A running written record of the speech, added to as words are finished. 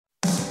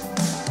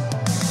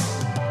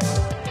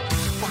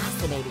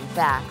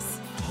facts,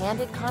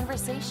 candid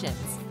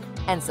conversations,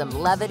 and some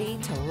levity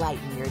to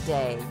lighten your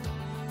day.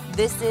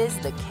 This is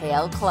The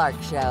Cale Clark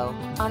Show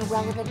on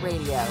Relevant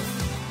Radio.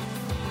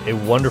 A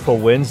wonderful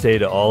Wednesday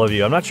to all of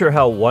you. I'm not sure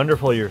how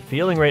wonderful you're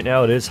feeling right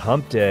now. It is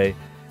Hump Day.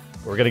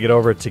 We're going to get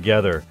over it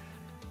together.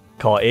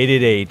 Call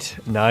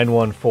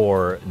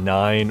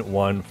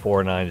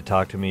 888-914-9149 to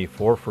talk to me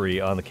for free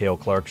on The Cale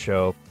Clark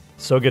Show.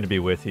 So good to be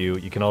with you.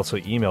 You can also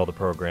email the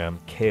program,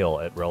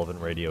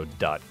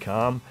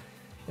 cale@relevantradio.com,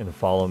 and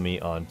follow me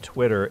on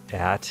Twitter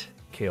at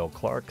Cale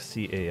Clark,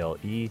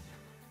 C-A-L-E,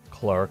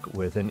 Clark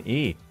with an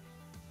E.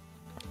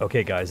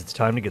 Okay, guys, it's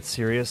time to get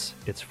serious.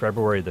 It's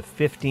February the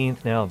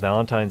 15th now.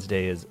 Valentine's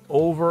Day is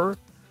over.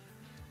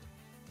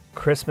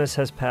 Christmas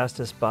has passed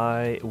us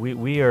by.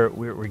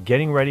 We're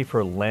getting ready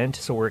for Lent,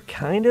 so we're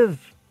kind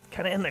of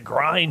in the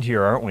grind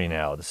here, aren't we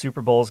now? The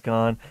Super Bowl's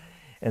gone,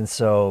 and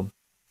so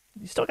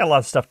you still got a lot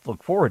of stuff to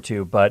look forward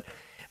to, but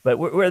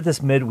we're at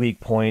this midweek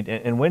point,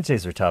 and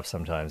Wednesdays are tough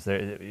sometimes.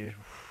 They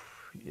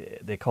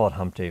call it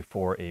Hump Day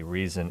for a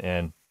reason,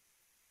 and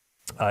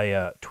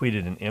I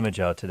tweeted an image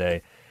out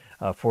today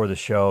for the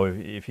show.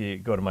 If you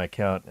go to my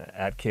account,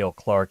 at Cale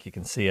Clark, you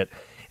can see it.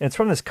 And it's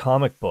from this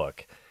comic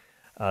book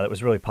that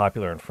was really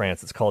popular in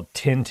France. It's called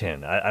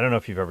Tintin. I don't know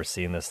if you've ever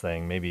seen this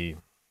thing. Maybe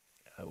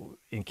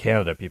in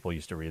Canada, people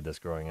used to read this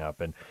growing up.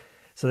 And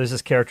so there's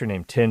this character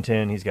named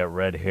Tintin. He's got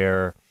red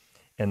hair.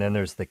 And then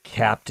there's the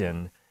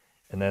captain,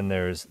 and then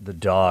there's the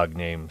dog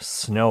named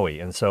Snowy.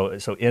 And so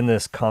in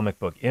this comic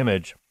book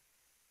image,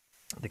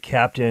 the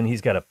captain,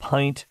 he's got a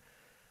pint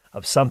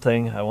of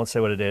something. I won't say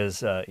what it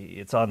is.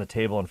 It's on the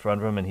table in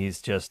front of him, and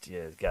he's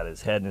got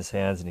his head in his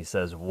hands, and he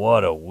says,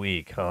 "What a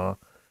week, huh?"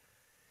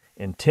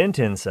 And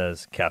Tintin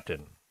says,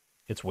 "Captain,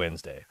 it's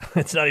Wednesday.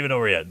 It's not even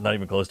over yet. Not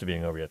even close to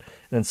being over yet."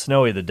 And then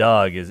Snowy, the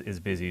dog, is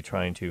busy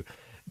trying to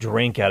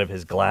drink out of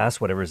his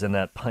glass whatever's in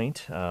that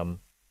pint.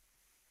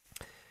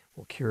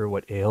 Will cure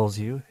what ails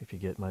you, if you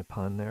get my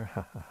pun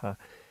there.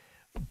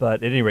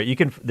 But at any rate,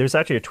 there's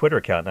actually a Twitter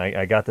account, and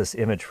I got this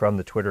image from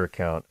the Twitter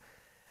account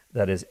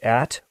that is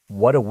at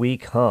What a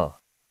Week, Huh?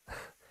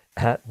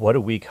 At What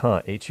a Week,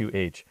 Huh?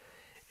 H-U-H.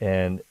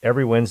 And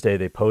every Wednesday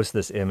they post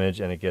this image,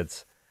 and it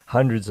gets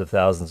hundreds of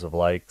thousands of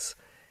likes.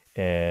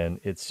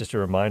 And it's just a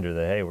reminder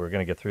that, hey, we're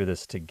going to get through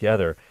this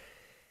together.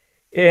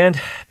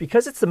 And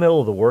because it's the middle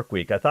of the work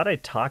week, I thought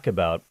I'd talk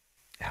about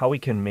how we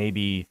can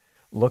maybe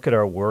look at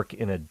our work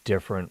in a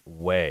different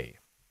way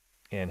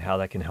and how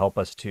that can help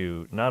us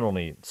to not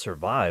only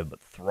survive,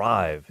 but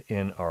thrive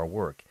in our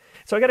work.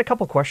 So I got a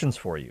couple questions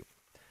for you.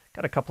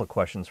 And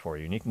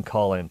you can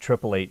call in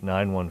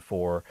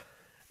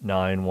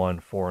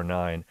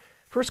 888-914-9149.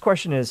 First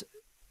question is,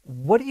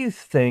 what do you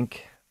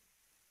think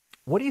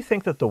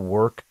that the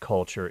work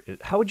culture is?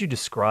 How would you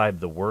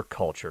describe the work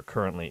culture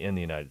currently in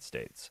the United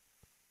States?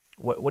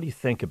 What do you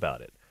think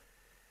about it?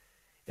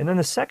 And then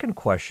the second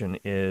question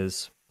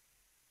is,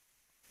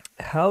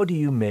 how do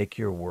you make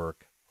your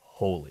work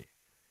holy?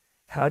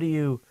 How do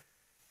you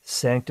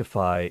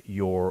sanctify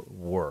your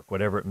work,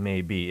 whatever it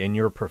may be, in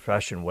your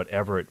profession,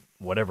 whatever it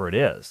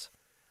is?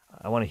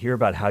 I want to hear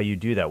about how you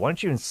do that. Why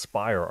don't you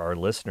inspire our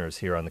listeners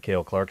here on the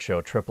Cale Clark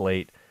Show,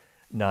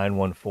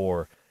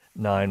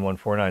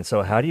 888-914-9149.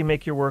 So how do you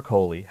make your work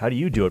holy? How do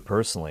you do it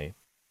personally?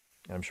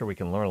 I'm sure we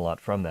can learn a lot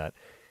from that.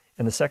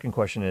 And the second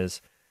question is,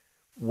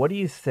 what do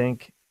you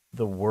think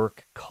the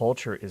work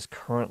culture is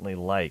currently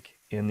like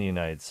in the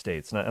United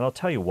States? And I'll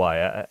tell you why.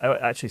 I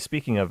actually,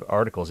 speaking of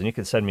articles, and you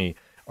can send me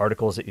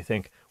articles that you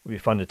think would be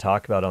fun to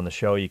talk about on the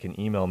show. You can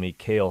email me,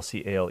 Cale,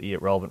 C-A-L-E, at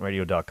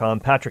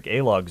relevantradio.com. Patrick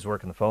Alog is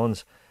working the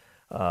phones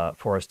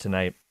for us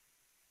tonight,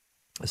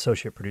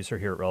 associate producer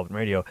here at Relevant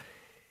Radio.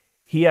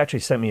 He actually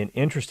sent me an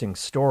interesting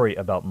story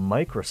about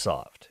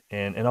Microsoft,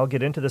 and I'll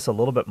get into this a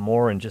little bit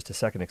more in just a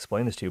second,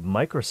 explain this to you.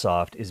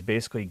 Microsoft is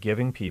basically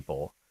giving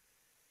people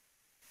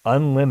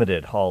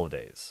unlimited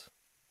holidays.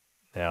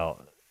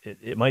 Now,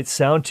 it might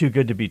sound too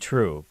good to be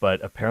true,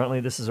 but apparently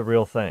this is a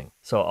real thing.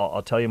 So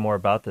I'll tell you more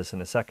about this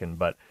in a second.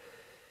 But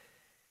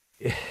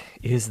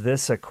is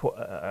this a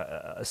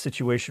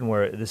situation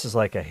where this is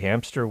like a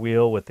hamster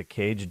wheel with the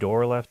cage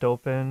door left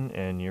open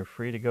and you're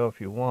free to go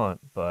if you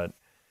want, but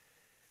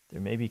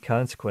there may be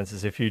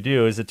consequences if you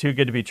do? Is it too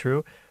good to be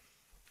true?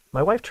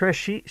 My wife,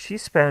 Trish, she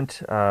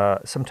spent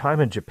some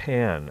time in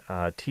Japan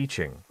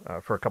teaching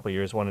for a couple of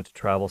years, wanted to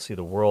travel, see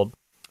the world.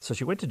 So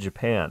she went to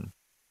Japan.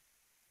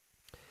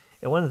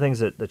 And one of the things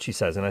that she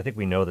says, and I think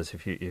we know this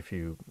if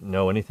you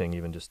know anything,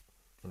 even just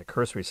in a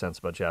cursory sense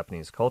about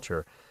Japanese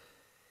culture,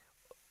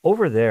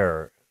 over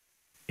there,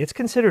 it's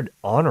considered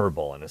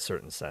honorable in a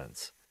certain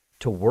sense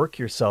to work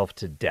yourself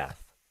to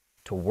death.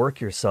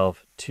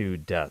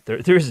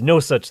 There is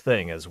no such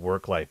thing as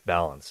work-life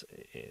balance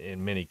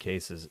in many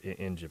cases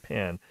in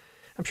Japan.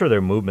 I'm sure there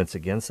are movements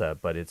against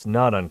that, but it's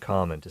not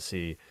uncommon to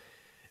see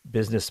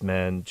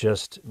businessmen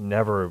just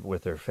never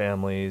with their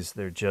families.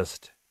 They're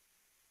just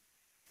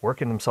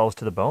working themselves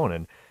to the bone.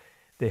 And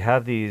they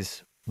have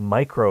these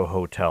micro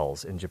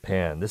hotels in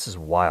Japan. This is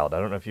wild. I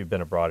don't know if you've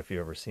been abroad, if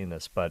you've ever seen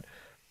this, but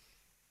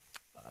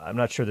I'm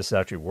not sure this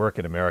actually work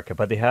in America,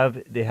 but they have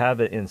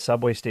it in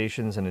subway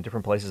stations and in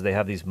different places. They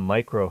have these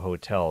micro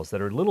hotels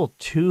that are little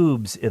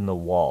tubes in the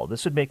wall.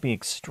 This would make me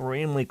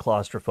extremely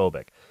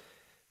claustrophobic.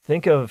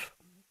 Think of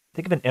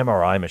an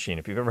MRI machine.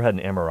 If you've ever had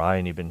an MRI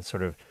and you've been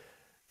sort of,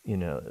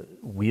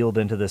 wheeled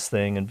into this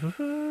thing, and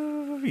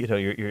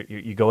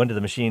you go into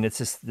the machine. It's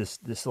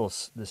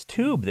this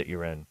tube that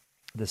you're in,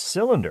 this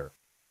cylinder.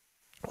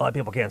 A lot of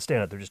people can't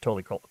stand it. They're just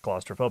totally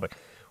claustrophobic.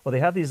 Well, they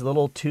have these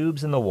little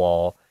tubes in the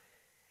wall,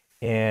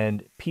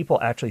 and people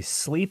actually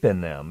sleep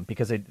in them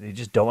because they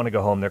just don't want to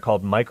go home. They're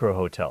called micro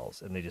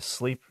hotels, and they just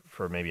sleep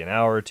for maybe an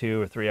hour or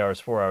 2 or 3 hours,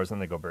 4 hours, and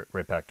then they go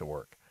right back to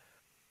work.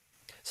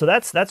 So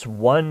that's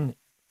one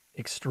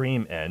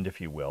extreme end,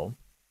 if you will,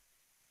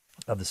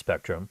 of the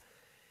spectrum.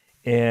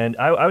 And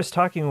I was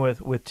talking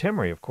with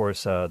Timmery, of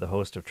course, the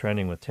host of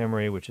Trending with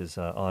Timmery, which is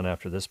on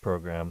after this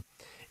program.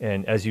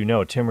 And as you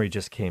know, Timmery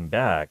just came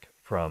back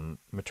from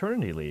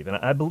maternity leave, and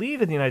I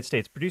believe in the United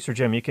States, producer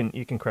Jim, you can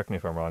correct me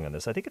if I'm wrong on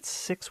this. I think it's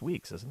 6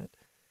 weeks, isn't it,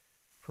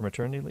 for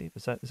maternity leave?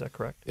 Is that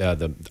correct? Yeah,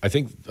 I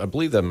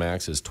believe the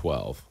max is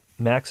 12.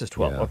 Max is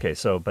 12. Yeah. Okay,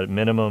 so but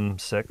minimum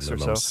 6 or so.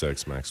 Minimum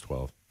 6, max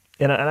 12.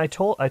 And I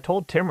told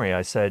Timmery,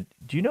 I said,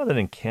 do you know that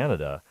in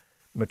Canada,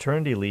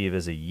 maternity leave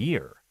is a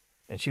year?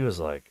 And she was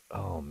like,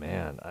 "Oh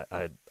man,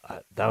 I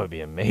that would be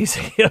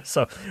amazing."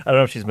 So I don't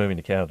know if she's moving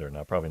to Canada or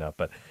not. Probably not.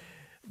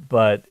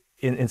 But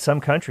in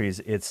some countries,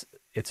 it's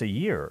a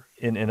year.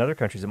 In other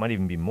countries, it might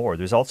even be more.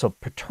 There's also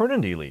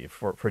paternity leave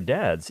for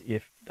dads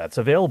if that's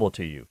available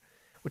to you,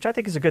 which I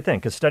think is a good thing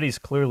because studies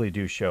clearly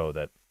do show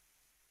that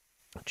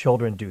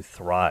children do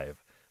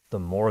thrive the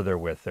more they're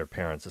with their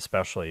parents,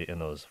 especially in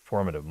those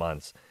formative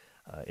months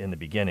in the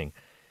beginning.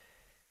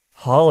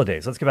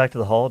 Holidays. Let's get back to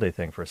the holiday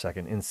thing for a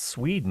second. In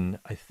Sweden,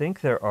 I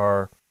think there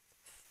are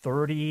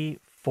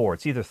 34.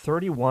 It's either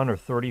 31 or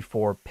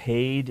 34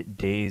 paid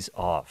days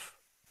off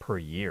per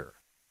year.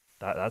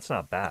 That's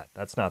not bad.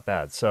 That's not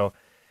bad. So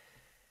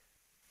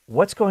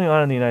what's going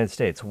on in the United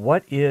States?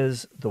 What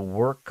is the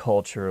work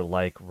culture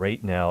like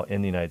right now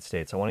in the United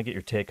States? I want to get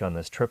your take on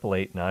this.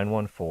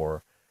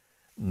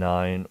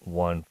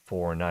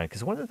 888-914-9149.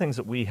 Because one of the things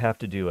that we have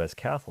to do as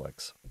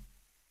Catholics,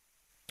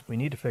 we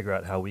need to figure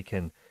out how we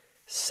can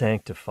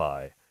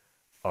sanctify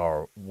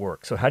our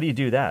work. So how do you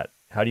do that?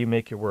 How do you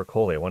make your work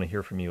holy? I want to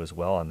hear from you as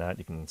well on that.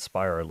 You can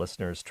inspire our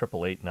listeners,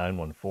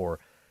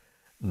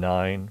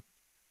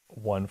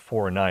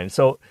 888-914-9149.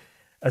 So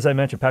as I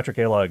mentioned, Patrick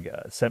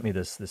Alog sent me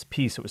this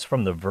piece. It was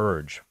from The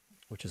Verge,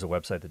 which is a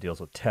website that deals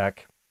with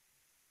tech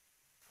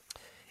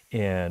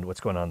and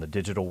what's going on in the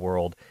digital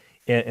world.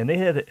 And they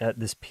had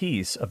this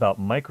piece about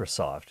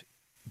Microsoft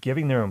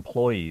giving their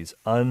employees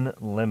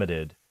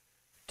unlimited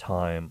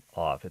time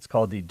off. It's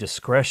called the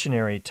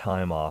discretionary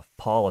time off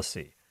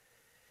policy.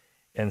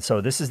 And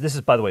so this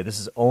is by the way, this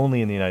is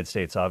only in the United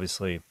States,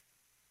 obviously.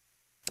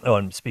 Oh,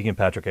 and speaking of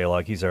Patrick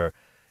Alog, he's our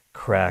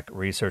crack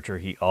researcher.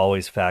 He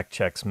always fact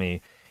checks me.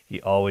 He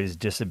always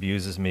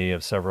disabuses me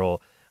of several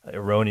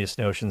erroneous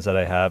notions that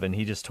I have. And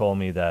he just told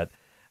me that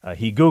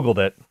he Googled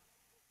it.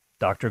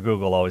 Dr.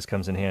 Google always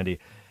comes in handy.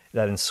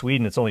 That in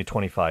Sweden, it's only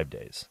 25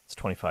 days. It's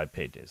 25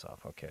 paid days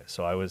off. Okay,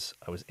 so I was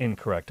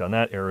incorrect on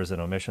that. Errors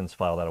and omissions,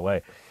 file that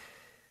away.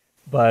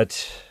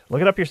 But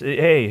look it up.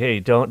 Hey,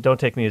 don't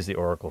take me as the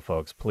oracle,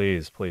 folks.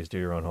 Please do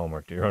your own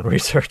homework, do your own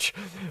research.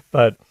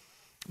 But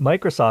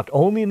Microsoft,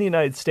 only in the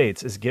United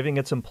States, is giving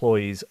its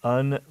employees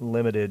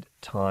unlimited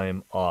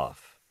time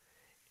off.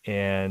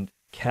 And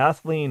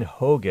Kathleen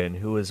Hogan,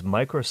 who is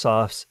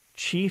Microsoft's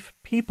Chief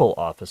People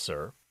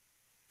Officer,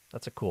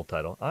 that's a cool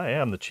title. I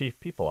am the Chief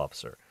People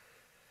Officer.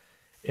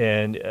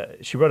 And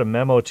she wrote a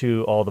memo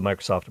to all the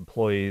Microsoft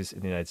employees in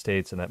the United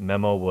States, and that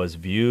memo was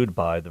viewed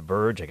by The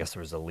Verge. I guess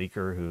there was a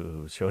leaker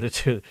who showed it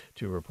to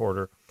a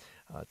reporter.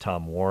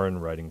 Tom Warren,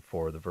 writing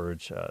for The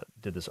Verge,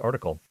 did this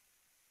article.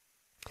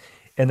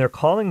 And they're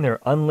calling their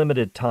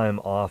unlimited time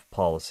off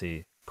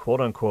policy,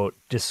 quote-unquote,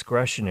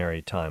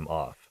 discretionary time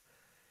off.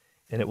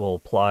 And it will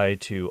apply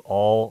to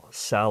all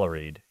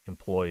salaried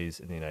employees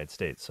in the United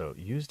States. So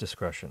use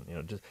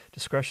discretion.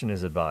 Discretion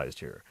is advised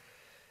here.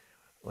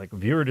 Like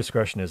viewer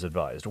discretion is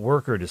advised,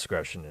 worker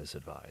discretion is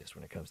advised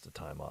when it comes to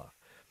time off.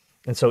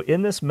 And so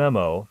in this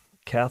memo,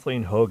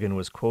 Kathleen Hogan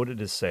was quoted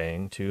as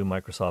saying to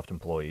Microsoft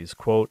employees,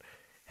 quote,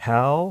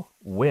 "How,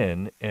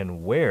 when,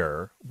 and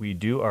where we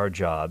do our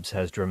jobs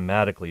has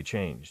dramatically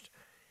changed.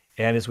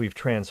 And as we've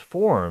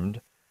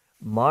transformed,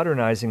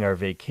 modernizing our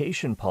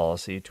vacation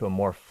policy to a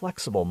more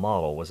flexible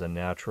model was a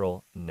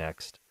natural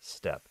next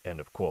step,"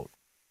 end of quote.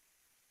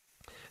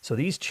 So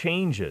these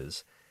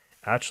changes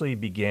actually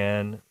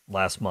began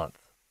last month.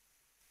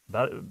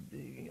 About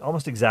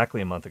almost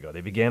exactly a month ago. They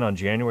began on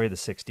January the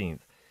 16th.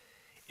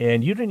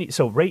 And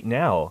so right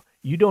now,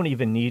 you don't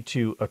even need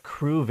to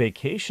accrue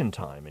vacation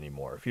time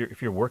anymore.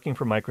 If you're working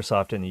for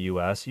Microsoft in the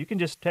US, you can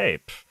just, I'm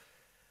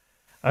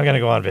going to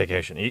go on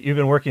vacation. You've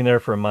been working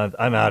there for a month.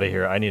 I'm out of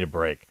here. I need a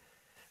break.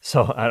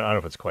 So I don't know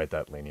if it's quite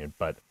that lenient,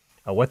 but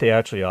what they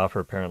actually offer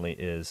apparently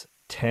is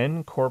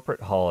 10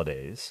 corporate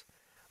holidays,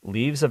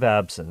 leaves of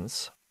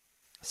absence,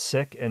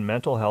 sick and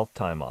mental health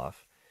time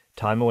off,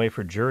 time away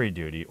for jury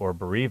duty or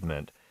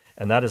bereavement,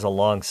 and that is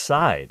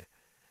alongside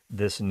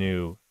this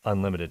new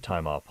unlimited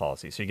time off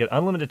policy. So you get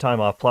unlimited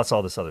time off plus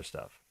all this other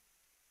stuff.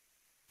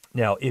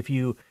 Now, if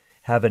you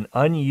have an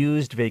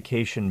unused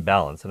vacation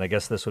balance, and I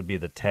guess this would be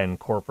the 10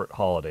 corporate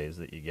holidays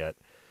that you get.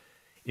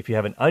 If you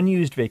have an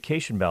unused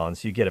vacation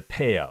balance, you get a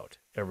payout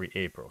every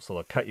April. So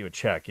they'll cut you a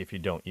check if you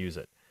don't use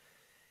it.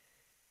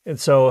 And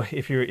so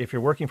if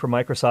you're working for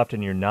Microsoft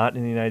and you're not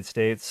in the United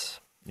States,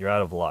 you're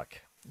out of luck.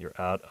 You're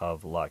out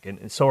of luck.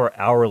 And so are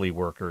hourly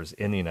workers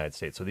in the United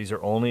States. So these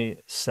are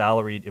only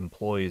salaried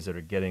employees that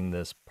are getting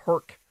this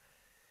perk.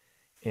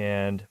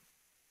 And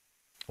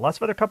lots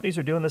of other companies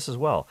are doing this as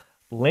well.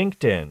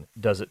 LinkedIn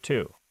does it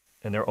too,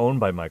 and they're owned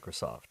by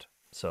Microsoft.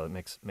 So it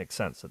makes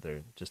sense that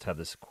they just have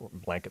this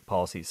blanket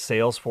policy.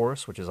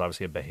 Salesforce, which is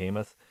obviously a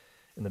behemoth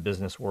in the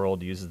business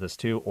world, uses this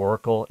too.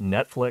 Oracle,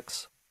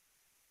 Netflix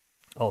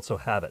also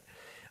have it.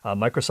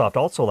 Microsoft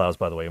also allows,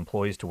 by the way,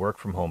 employees to work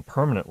from home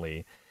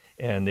permanently,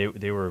 and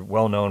they were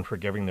well known for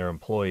giving their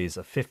employees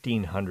a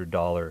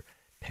 $1,500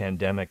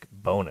 pandemic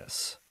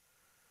bonus.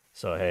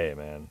 So hey,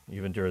 man,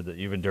 you've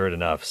endured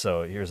enough.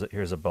 So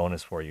here's a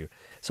bonus for you.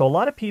 So a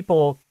lot of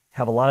people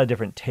have a lot of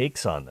different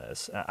takes on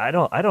this. I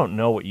don't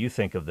know what you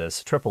think of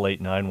this.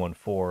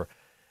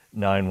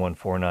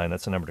 888-914-9149.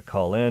 That's the number to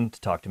call in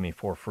to talk to me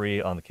for free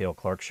on the Cale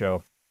Clark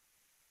Show.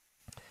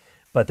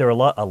 But there are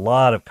a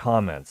lot of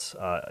comments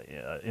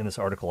in this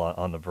article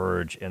on The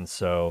Verge, and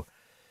so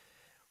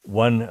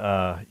one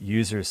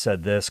user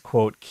said this,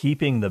 quote,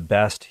 "Keeping the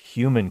best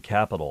human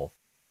capital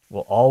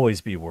will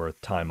always be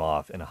worth time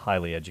off in a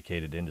highly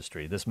educated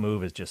industry. This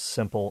move is just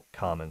simple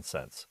common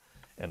sense."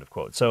 End of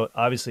quote. So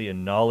obviously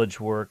in knowledge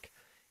work,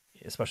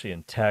 especially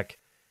in tech,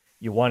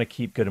 you want to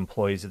keep good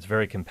employees. It's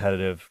very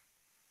competitive.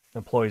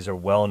 Employees are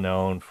well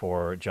known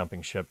for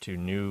jumping ship to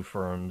new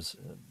firms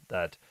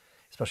that,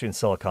 especially in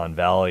Silicon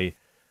Valley,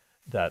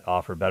 that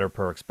offer better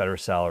perks, better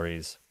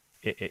salaries.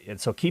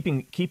 And so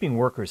keeping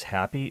workers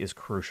happy is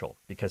crucial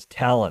because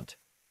talent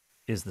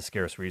is the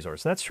scarce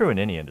resource. And that's true in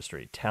any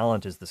industry.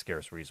 Talent is the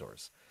scarce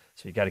resource.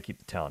 So you got to keep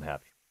the talent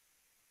happy.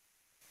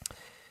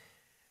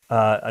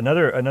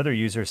 Another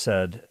user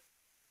said,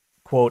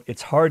 quote,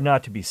 "It's hard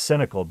not to be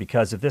cynical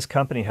because if this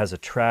company has a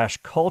trash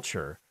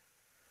culture,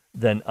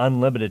 then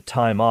unlimited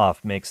time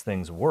off makes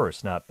things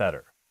worse, not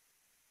better.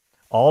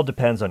 All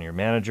depends on your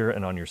manager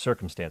and on your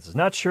circumstances.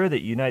 Not sure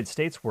that United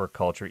States work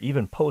culture,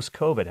 even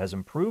post-COVID, has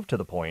improved to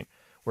the point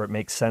where it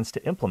makes sense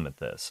to implement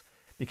this.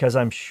 Because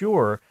I'm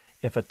sure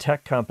if a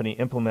tech company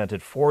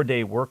implemented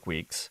 4-day work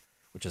weeks,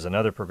 which is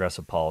another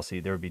progressive policy,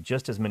 there would be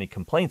just as many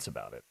complaints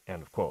about it."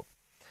 End of quote.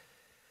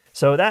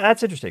 So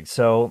that's interesting.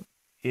 So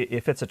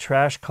if it's a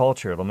trash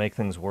culture, it'll make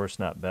things worse,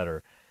 not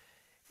better.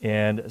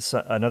 And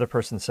so another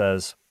person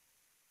says,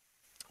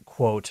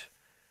 quote,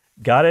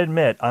 "Gotta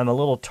admit, I'm a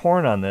little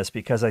torn on this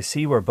because I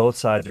see where both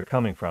sides are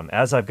coming from.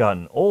 As I've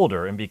gotten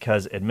older and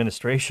because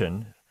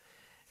administration,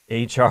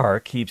 HR,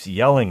 keeps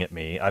yelling at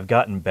me, I've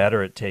gotten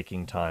better at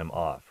taking time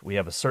off. We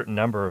have a certain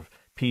number of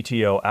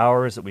PTO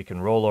hours that we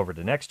can roll over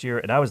to next year,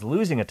 and I was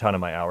losing a ton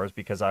of my hours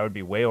because I would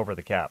be way over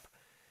the cap."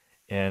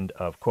 End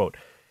of quote.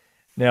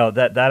 Now,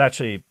 that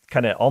actually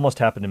kind of almost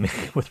happened to me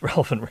with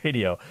Relevant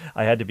Radio.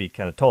 I had to be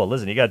kind of told,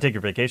 listen, you got to take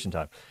your vacation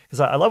time. Because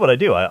I love what I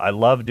do. I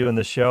love doing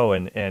this show,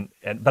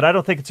 but I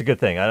don't think it's a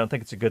good thing. I don't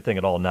think it's a good thing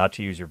at all not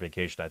to use your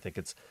vacation. I think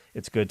it's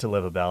good to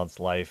live a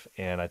balanced life,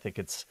 and I think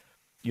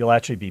you'll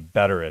actually be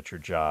better at your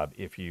job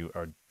if you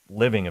are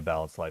living a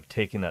balanced life,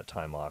 taking that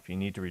time off. You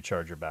need to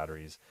recharge your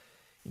batteries.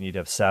 You need to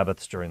have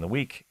Sabbaths during the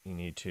week. You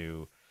need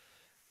to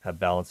have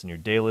balance in your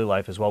daily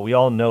life as well. We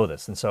all know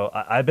this. And so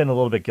I've been a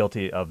little bit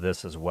guilty of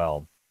this as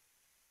well.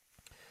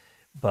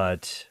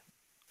 But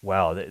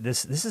wow,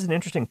 this is an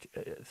interesting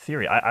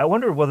theory. I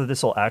wonder whether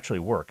this will actually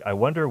work. I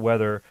wonder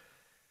whether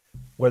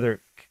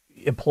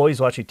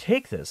employees will actually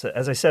take this.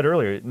 As I said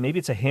earlier, maybe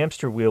it's a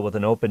hamster wheel with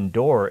an open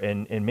door,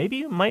 and maybe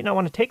you might not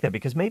want to take that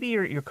because maybe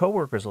your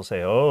coworkers will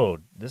say, "Oh,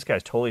 this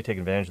guy's totally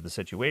taking advantage of the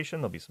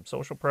situation." There'll be some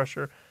social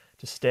pressure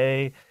to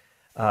stay.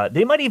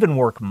 They might even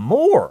work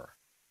more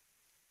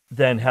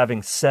than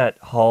having set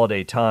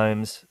holiday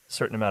times, a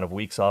certain amount of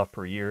weeks off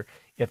per year.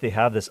 If they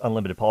have this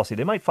unlimited policy,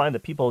 they might find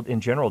that people in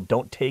general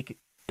don't take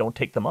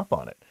them up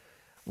on it.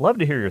 Love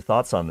to hear your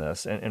thoughts on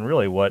this, and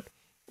really what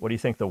do you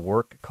think the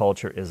work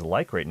culture is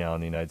like right now in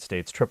the United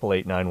States?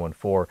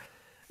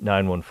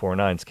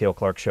 888-914-9149. It's Cale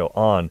Clark Show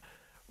on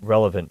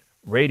Relevant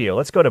Radio.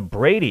 Let's go to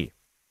Brady,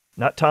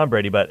 not Tom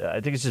Brady, but I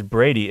think it's just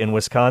Brady in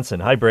Wisconsin.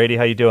 Hi, Brady.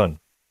 How you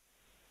doing?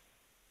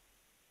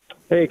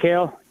 Hey,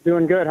 Cale.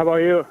 Doing good. How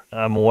about you?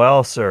 I'm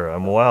well, sir.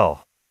 I'm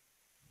well.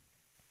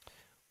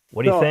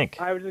 What do you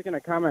think? I was just going to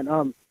comment.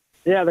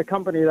 The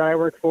company that I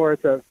work for,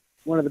 it's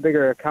one of the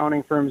bigger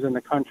accounting firms in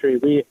the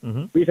country.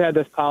 We've had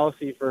this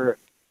policy for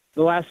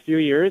the last few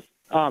years.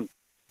 And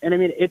I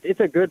mean, it's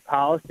a good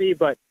policy,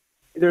 but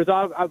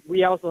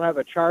we also have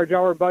a charge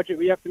hour budget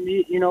we have to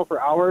meet,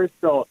 for hours.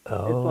 So it's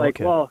like,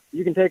 okay, well,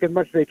 you can take as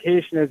much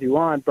vacation as you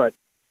want, but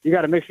you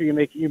got to make sure you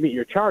meet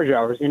your charge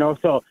hours,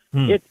 So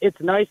it's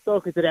nice though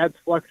because it adds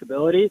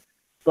flexibility.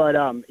 But,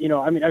 you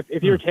know, I mean,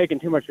 if you're taking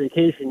too much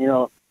vacation, you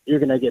know, you're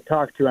going to get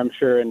talked to, I'm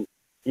sure. And,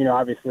 you know,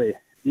 obviously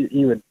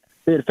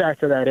they'd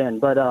factor that in.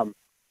 But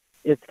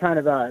it's kind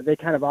of, they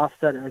kind of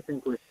offset it, I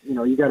think, with, you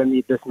know, you got to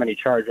meet this many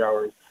charge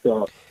hours.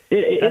 So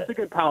it's a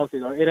good policy,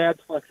 though. It adds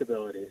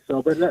flexibility.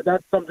 So, but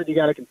that's something you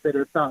got to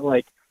consider. It's not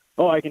like,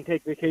 oh, I can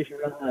take vacation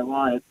whenever I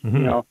want, you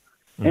know.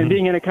 And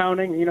being in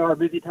accounting, you know, our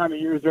busy time of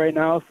year is right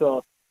now.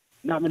 So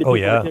not many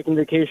people are taking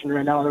vacation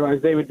right now.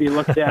 Otherwise, they would be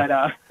looked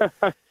at.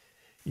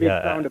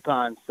 Frowned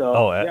upon.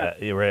 So, right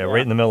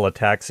in the middle of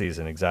tax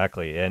season,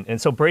 exactly.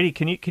 And so, Brady,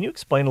 can you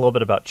explain a little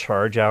bit about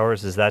charge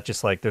hours? Is that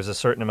just like there's a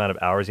certain amount of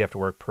hours you have to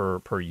work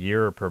per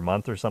year or per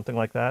month or something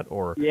like that?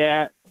 Or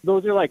yeah,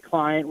 those are like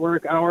client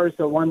work hours.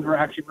 So ones we're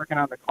actually working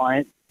on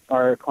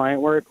our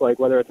client work, like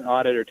whether it's an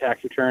audit or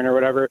tax return or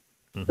whatever.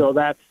 So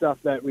that's stuff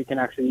that we can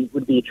actually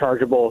would be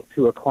chargeable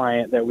to a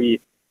client that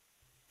we,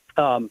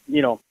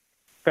 you know,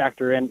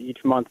 factor in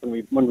each month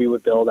when we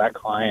would bill that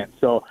client.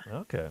 So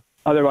okay.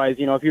 Otherwise,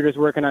 you know, if you're just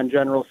working on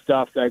general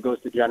stuff, that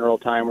goes to general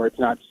time where it's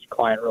not just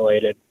client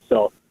related.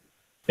 So,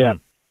 yeah.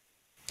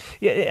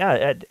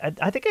 Yeah.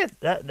 I think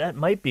that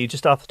might be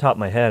just off the top of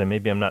my head, and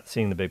maybe I'm not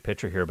seeing the big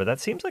picture here, but that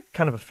seems like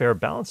kind of a fair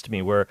balance to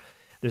me, where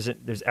there's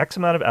X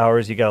amount of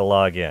hours you got to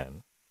log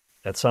in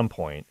at some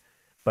point,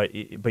 but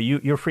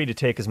you're free to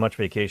take as much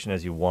vacation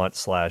as you want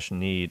 /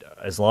 need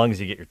as long as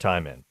you get your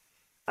time in.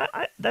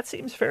 That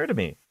seems fair to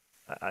me.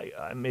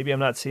 Maybe I'm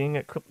not seeing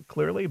it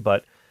clearly,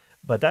 but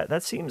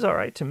that seems all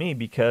right to me,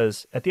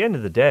 because at the end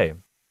of the day,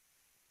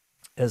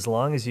 as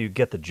long as you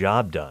get the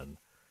job done,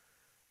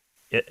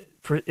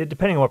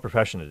 depending on what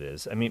profession it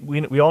is. I mean,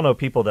 we all know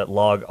people that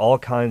log all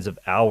kinds of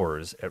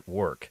hours at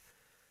work,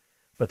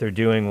 but they're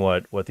doing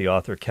what the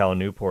author Cal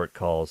Newport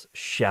calls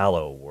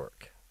shallow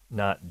work,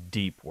 not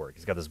deep work.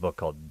 He's got this book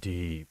called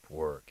Deep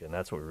Work, and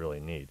that's what we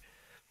really need.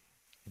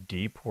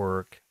 Deep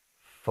work,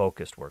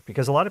 focused work,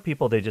 because a lot of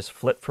people, they just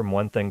flip from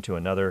one thing to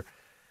another.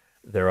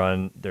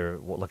 They're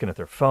looking at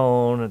their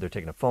phone, they're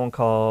taking a phone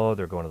call,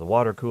 they're going to the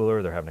water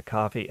cooler, they're having a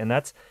coffee. And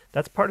that's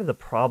part of the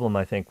problem,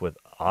 I think, with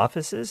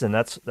offices. And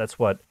that's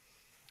what,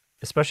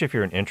 especially if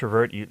you're an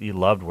introvert, you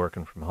loved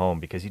working from home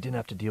because you didn't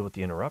have to deal with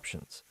the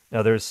interruptions.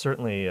 Now, there's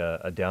certainly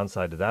a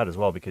downside to that as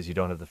well, because you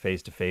don't have the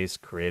face-to-face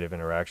creative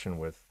interaction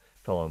with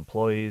fellow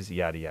employees,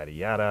 yada, yada,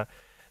 yada.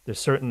 There's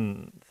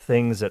certain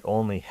things that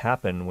only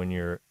happen when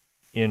you're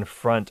in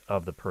front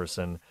of the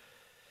person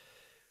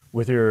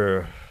with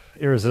your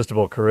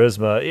irresistible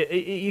charisma.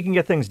 You can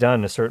get things done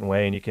in a certain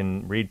way, and you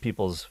can read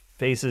people's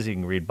faces, you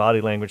can read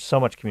body language. So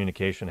much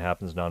communication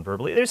happens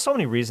non-verbally. There's so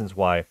many reasons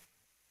why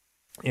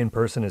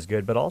in-person is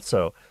good, but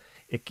also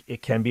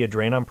it can be a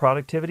drain on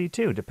productivity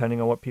too, depending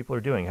on what people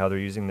are doing, how they're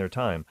using their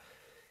time.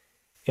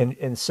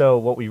 And so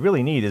what we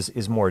really need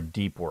is more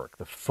deep work,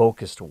 the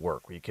focused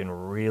work, where you can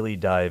really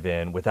dive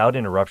in without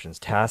interruptions,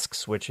 task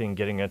switching,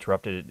 getting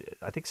interrupted.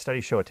 I think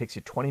studies show it takes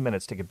you 20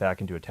 minutes to get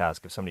back into a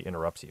task if somebody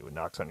interrupts you and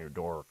knocks on your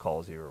door or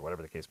calls you or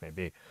whatever the case may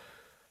be.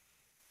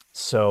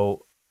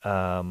 So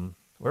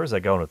where was I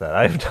going with that?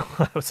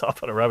 I was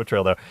off on a rabbit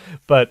trail there.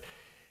 But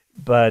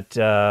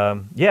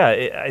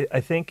yeah,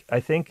 I think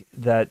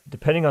that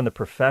depending on the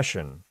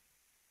profession,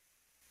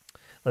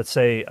 let's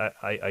say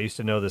I used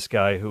to know this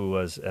guy who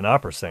was an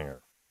opera singer,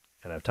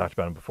 and I've talked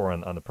about him before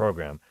on the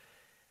program.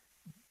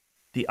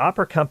 The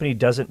opera company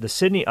the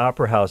Sydney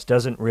Opera House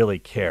doesn't really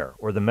care,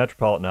 or the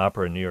Metropolitan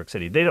Opera in New York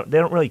City. They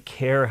don't really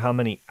care how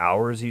many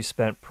hours you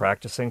spent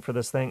practicing for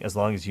this thing, as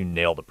long as you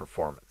nail the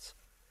performance.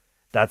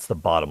 That's the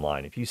bottom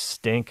line. If you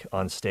stink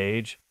on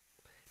stage,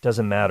 it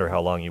doesn't matter how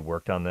long you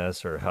worked on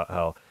this or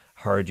how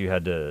hard you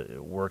had to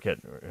work at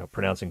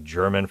pronouncing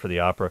German for the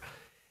opera.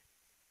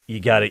 You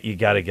got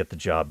to get the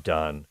job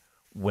done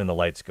when the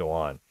lights go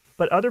on.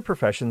 But other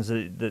professions,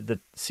 the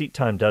seat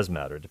time does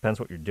matter. It depends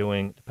what you're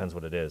doing, depends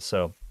what it is.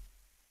 So,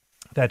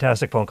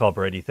 fantastic phone call,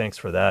 Brady. Thanks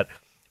for that.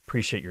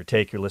 Appreciate your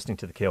take. You're listening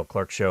to the Cale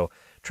Clark Show,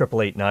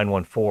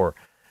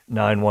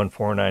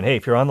 888-914-9149. Hey,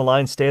 if you're on the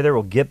line, stay there.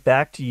 We'll get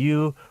back to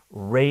you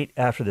right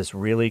after this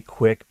really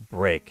quick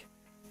break.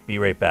 Be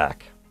right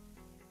back.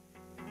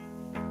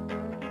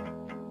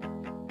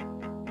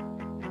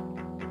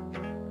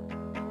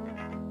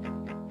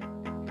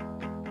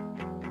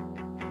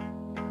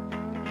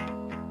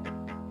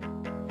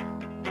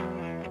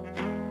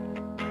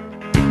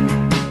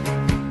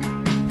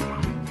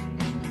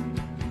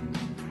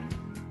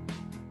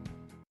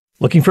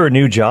 Looking for a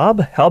new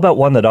job? How about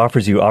one that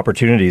offers you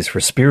opportunities for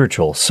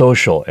spiritual,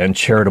 social, and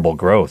charitable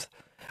growth?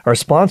 Our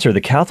sponsor, the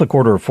Catholic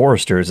Order of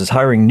Foresters, is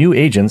hiring new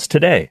agents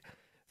today.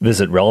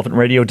 Visit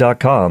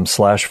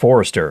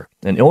relevantradio.com/Forester,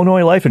 an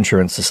Illinois life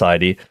insurance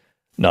society,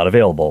 not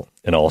available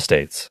in all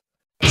states.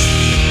 Hey,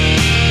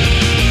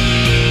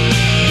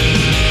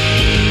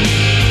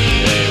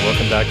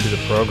 welcome back to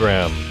the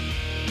program.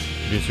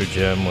 Producer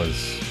Jim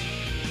was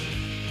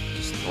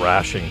just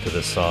thrashing to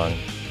this song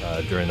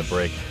during the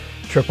break.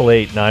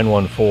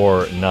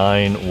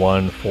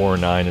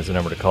 888-914-9149 is the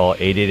number to call.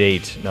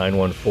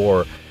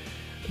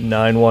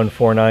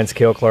 888-914-9149. It's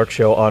Cale Clark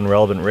Show on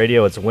Relevant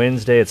Radio. It's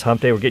Wednesday. It's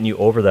Humpday. We're getting you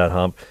over that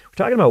hump. We're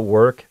talking about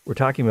work. We're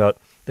talking about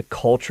the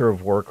culture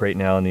of work right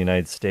now in the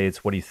United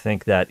States. What do you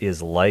think that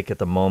is like at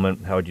the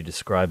moment? How would you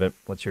describe it?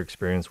 What's your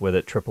experience with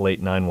it?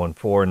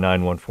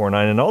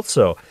 888-914-9149. And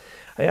also,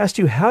 I asked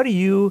you, how do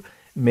you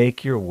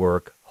make your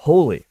work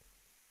holy?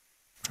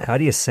 How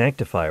do you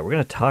sanctify it? We're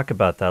going to talk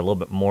about that a little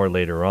bit more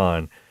later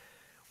on.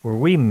 Were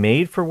we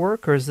made for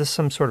work, or is this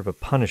some sort of a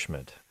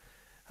punishment?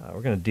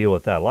 We're going to deal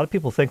with that. A lot of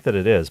people think that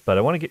it is, but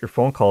I want to get your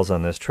phone calls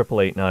on this,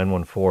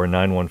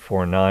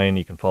 888-914-9149.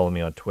 You can follow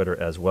me on Twitter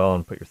as well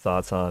and put your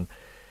thoughts on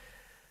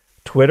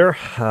Twitter.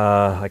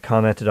 I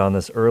commented on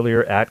this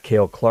earlier. At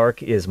Cale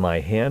Clark is my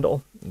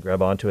handle.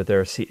 Grab onto it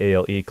there,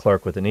 C-A-L-E,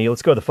 Clark with an E.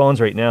 Let's go to the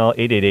phones right now,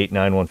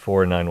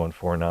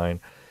 888-914-9149.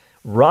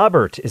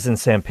 Robert is in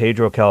San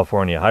Pedro,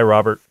 California. Hi,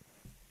 Robert.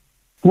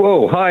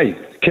 Whoa, hi,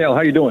 Cale.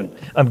 How you doing?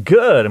 I'm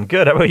good.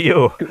 How about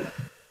you?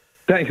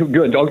 Thank you.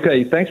 Good.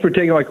 Okay. Thanks for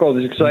taking my call.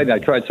 This is exciting. I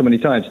tried so many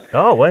times.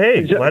 Oh, well,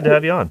 hey, glad to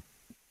have you on.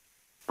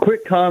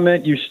 Quick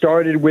comment. You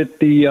started with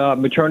the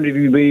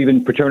maternity leave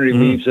and paternity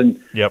leaves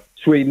in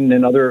Sweden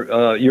and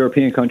other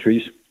European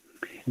countries.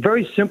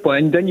 Very simple.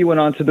 And then you went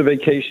on to the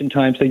vacation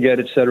times they get,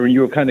 et cetera. And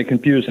you were kind of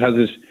confused.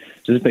 Does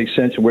this make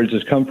sense? And where does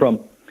this come from?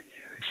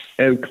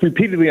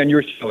 Repeatedly on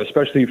your show,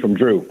 especially from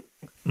Drew,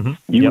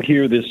 you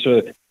hear this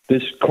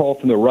call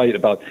from the right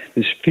about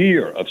this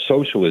fear of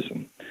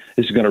socialism.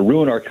 This is going to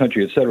ruin our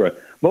country, et cetera.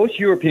 Most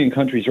European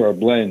countries are a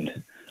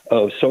blend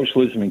of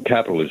socialism and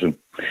capitalism.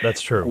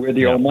 That's true. Where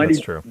the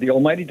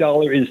almighty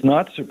dollar is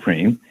not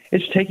supreme.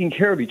 It's taking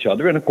care of each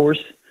other. And, of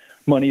course,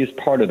 money is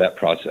part of that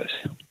process.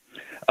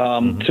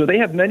 So they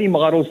have many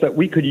models that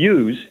we could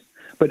use.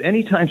 But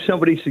anytime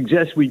somebody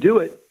suggests we do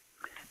it,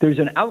 there's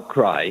an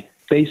outcry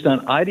based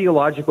on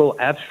ideological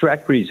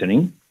abstract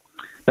reasoning,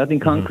 nothing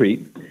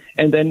concrete,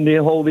 and then the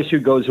whole issue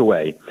goes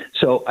away.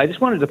 So I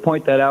just wanted to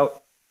point that out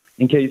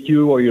in case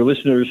you or your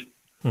listeners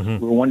were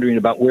wondering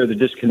about where the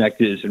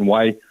disconnect is and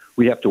why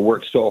we have to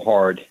work so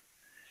hard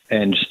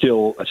and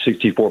still a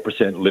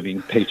 64%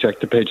 living paycheck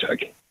to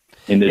paycheck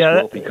in this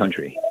wealthy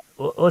country.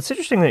 Well, it's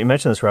interesting that you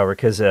mentioned this, Robert,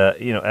 because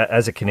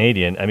as a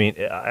Canadian, I mean,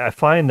 I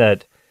find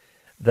that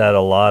a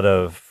lot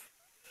of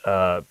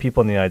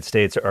people in the United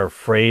States are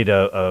afraid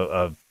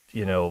of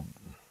the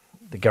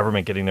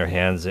government getting their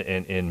hands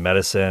in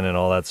medicine and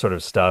all that sort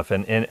of stuff.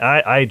 And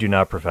I do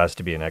not profess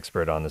to be an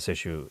expert on this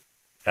issue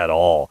at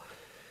all.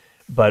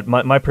 But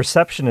my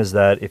perception is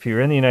that if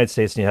you're in the United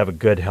States and you have a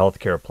good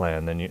healthcare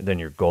plan, then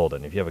you're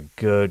golden. If you have a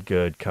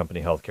good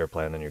company healthcare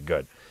plan, then you're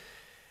good.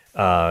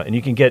 And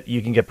you can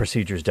get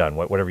procedures done,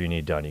 whatever you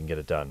need done, you can get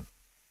it done.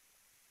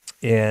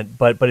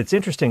 But it's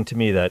interesting to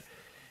me that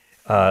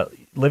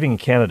living in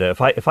Canada,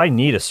 if I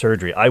need a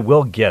surgery, I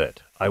will get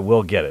it.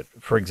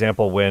 For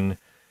example, when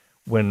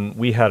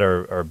we had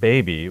our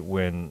baby,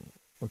 when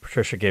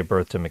Patricia gave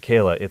birth to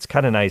Michaela, it's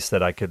kind of nice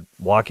that I could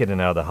walk in and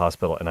out of the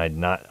hospital, and I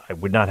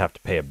would not have to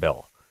pay a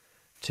bill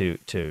to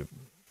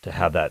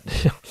have that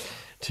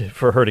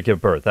for her to give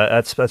birth.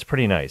 That's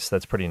pretty nice.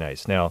 That's pretty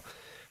nice. Now,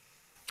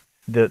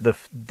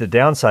 the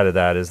downside of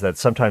that is that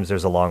sometimes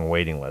there's a long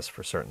waiting list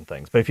for certain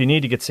things. But if you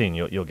need to get seen,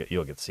 you'll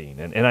get seen.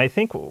 And I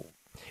think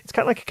it's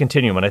kind of like a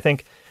continuum. And I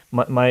think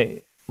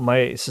my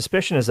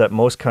suspicion is that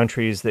most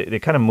countries, they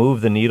kind of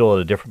move the needle at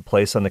a different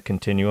place on the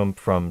continuum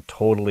from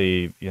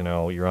totally,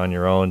 you're on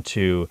your own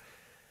to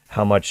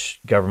how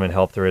much government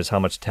help there is, how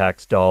much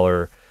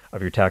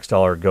your tax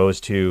dollar goes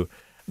to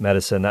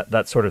medicine,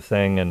 that sort of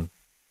thing. And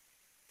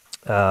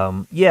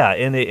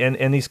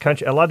and these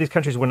countries, a lot of these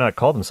countries would not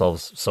call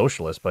themselves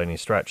socialist by any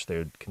stretch. They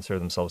would consider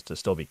themselves to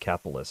still be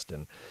capitalist. I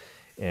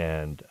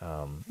mean,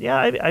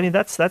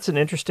 that's an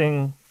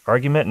interesting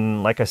argument.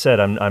 And like I said,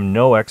 I'm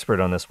no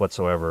expert on this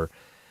whatsoever.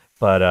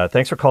 But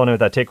thanks for calling in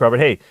with that take, Robert.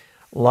 Hey,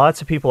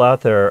 lots of people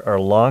out there are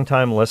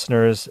longtime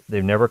listeners.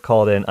 They've never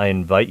called in. I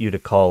invite you to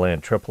call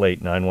in,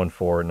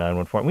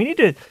 888-914-914. We need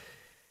to,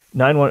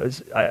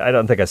 I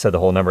don't think I said the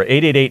whole number,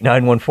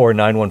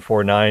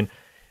 888-914-9149.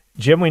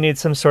 Jim, we need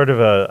some sort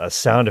of a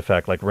sound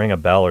effect, like ring a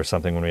bell or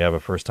something when we have a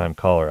first-time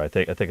caller. I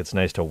think it's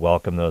nice to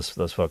welcome those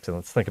folks, and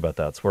let's think about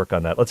that. Let's work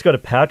on that. Let's go to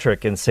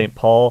Patrick in St.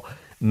 Paul,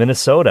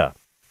 Minnesota.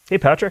 Hey,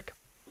 Patrick.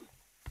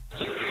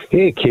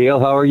 Hey, Cale,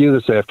 how are you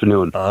this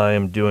afternoon? I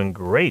am doing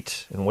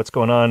great. And what's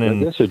going on?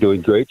 I guess you're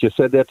doing great. You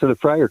said that to the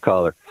prior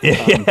caller.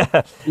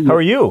 Yeah. How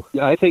are you?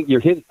 Yeah, I think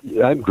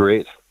I'm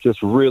great.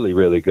 Just really,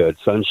 really good.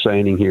 Sun's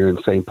shining here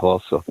in St.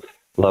 Paul, so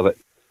love it.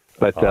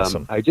 But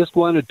awesome. I just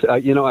wanted to,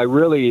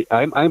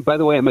 I'm by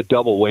the way, I'm a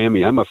double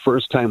whammy. I'm a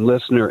first-time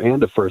listener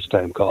and a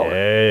first-time caller.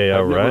 Hey,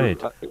 all right.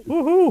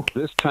 Woohoo!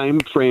 This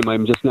time frame,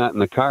 I'm just not in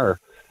the car.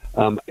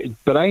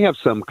 But I have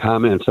some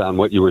comments on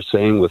what you were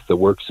saying with the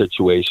work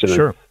situation.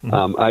 Sure.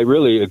 Mm-hmm. I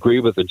really agree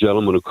with the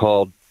gentleman who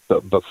called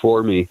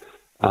before me.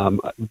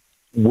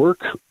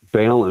 Work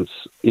balance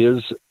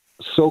is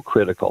so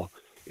critical.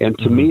 And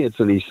to me, it's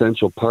an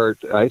essential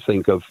part, I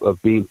think, of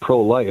being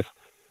pro-life.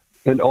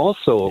 And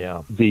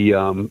also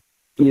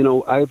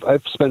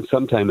I've spent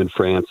some time in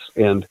France,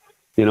 and,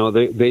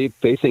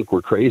 they think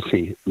we're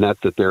crazy.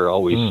 Not that they're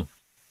always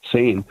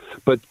sane,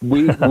 but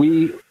we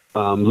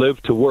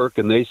live to work,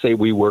 and they say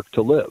we work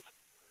to live.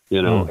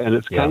 And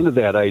it's kind of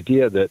that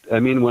idea that,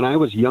 when I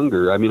was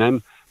younger,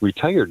 I'm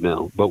retired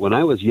now, but when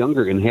I was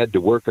younger and had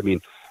to work,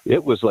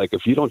 it was like,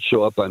 if you don't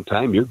show up on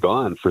time, you're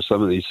gone for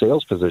some of these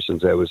sales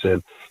positions I was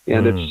in.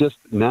 And it's just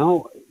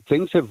now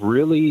things have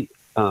really,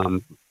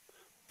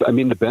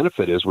 the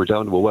benefit is we're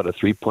down to a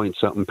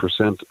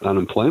 3-point-something%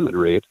 unemployment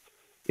rate.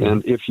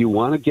 And if you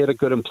want to get a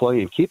good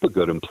employee and keep a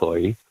good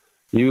employee,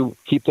 you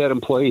keep that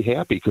employee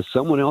happy because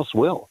someone else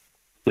will,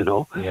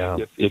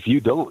 if you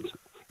don't.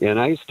 And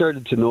I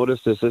started to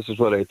notice this. This is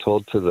what I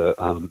told to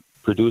the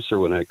producer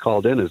when I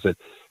called in, is that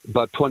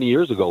about 20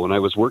 years ago when I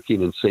was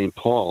working in St.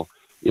 Paul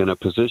in a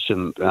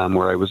position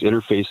where I was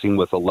interfacing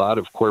with a lot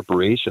of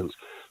corporations,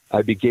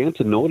 I began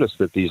to notice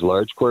that these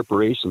large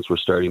corporations were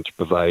starting to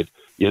provide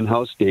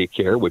in-house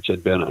daycare, which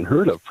had been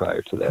unheard of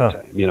prior to that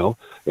time,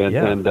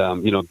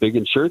 and big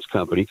insurance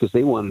company because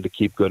they wanted to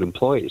keep good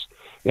employees.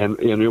 And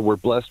we're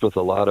blessed with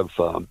a lot of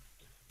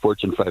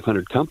Fortune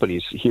 500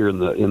 companies here in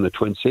the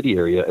Twin City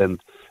area. And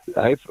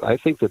I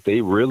think that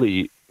they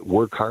really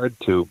work hard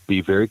to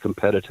be very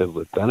competitive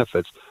with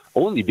benefits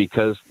only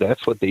because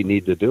that's what they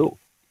need to do.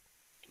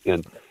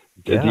 And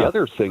the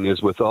other thing is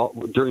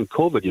during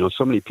COVID,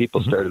 so many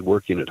people started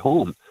working at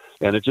home,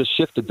 and it just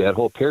shifted that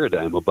whole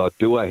paradigm about,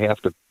 do I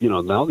have to,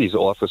 now these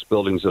office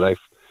buildings that I've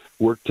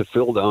worked to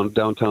fill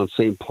downtown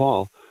St.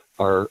 Paul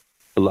a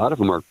lot of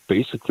them are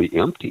basically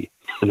empty.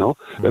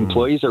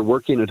 Employees are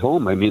working at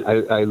home.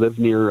 I live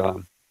near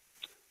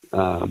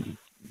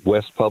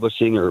West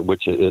Publishing,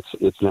 which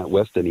it's not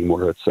West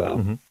anymore. It's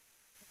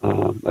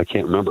I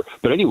can't remember.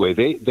 But anyway,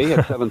 they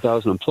had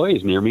 7,000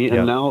 employees near me,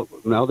 and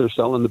now they're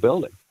selling the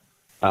building.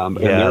 And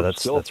they're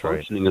still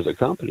functioning as a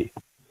company.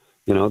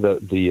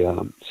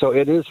 So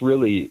it is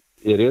really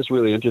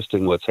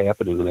interesting what's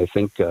happening, and I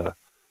think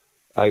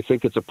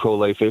it's a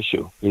pro-life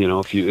issue.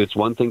 It's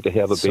one thing to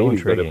have a baby,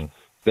 intriguing. But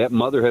if that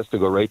mother has to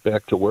go right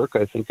back to work,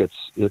 I think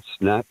it's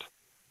not.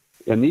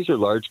 And these are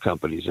large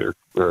companies that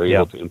are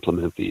able to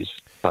implement these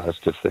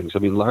positive things.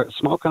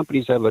 Small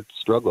companies have a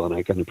struggle, and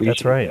I can appreciate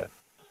That's right. that.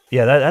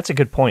 Yeah, that's a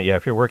good point. Yeah,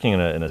 if you're working in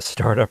a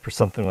startup or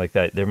something like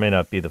that, there may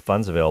not be the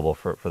funds available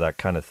for that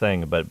kind of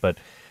thing. But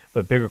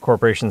bigger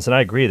corporations, and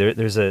I agree,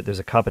 there's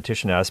a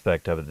competition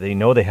aspect of it. They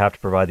know they have to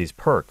provide these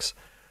perks,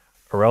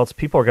 or else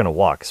people are going to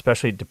walk.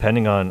 Especially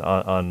depending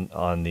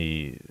on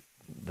the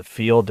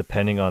field,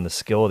 depending on the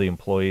skill of the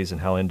employees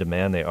and how in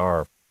demand they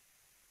are.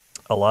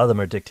 A lot of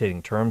them are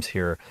dictating terms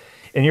here,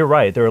 and you're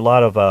right. There are a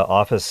lot of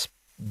office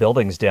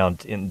buildings down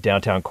in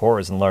downtown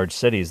cores in large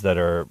cities that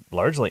are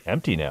largely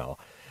empty now.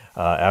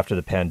 After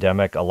the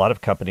pandemic, a lot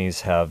of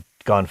companies have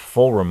gone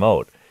full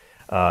remote.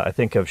 I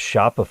think of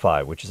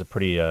Shopify, which is a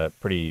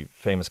pretty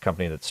famous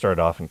company that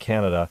started off in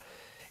Canada,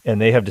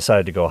 and they have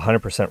decided to go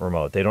 100%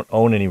 remote. They don't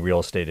own any real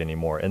estate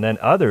anymore. And then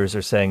others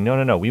are saying,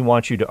 no, we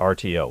want you to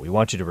RTO. We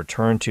want you to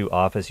return to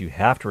office. You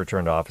have to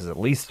return to office at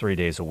least 3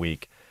 days a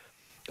week.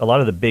 A lot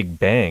of the big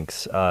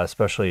banks,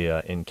 especially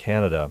in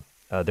Canada,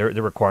 they're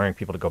requiring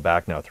people to go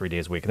back now 3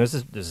 days a week. And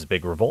there's this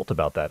big revolt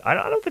about that. I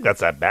don't think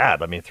that's that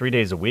bad. 3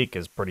 days a week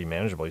is pretty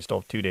manageable. You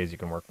still have 2 days you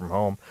can work from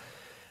home.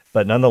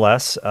 But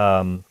nonetheless,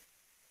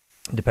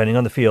 depending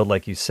on the field,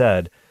 like you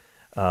said,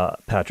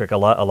 Patrick, a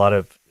lot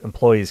of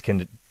employees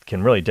can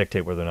really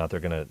dictate whether or not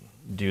they're going to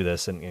do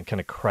this and kind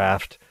of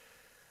craft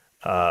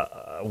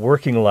a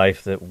working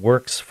life that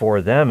works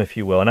for them, if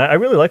you will. And I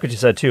really like what you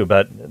said, too,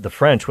 about the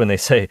French when they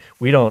say,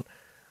 we don't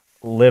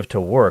live to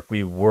work,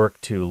 we work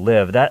to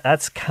live.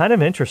 That's kind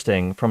of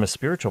interesting from a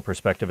spiritual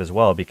perspective as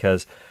well,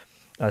 because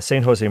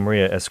Saint Jose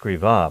Maria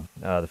Escrivá,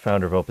 the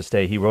founder of Opus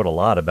Dei, he wrote a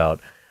lot about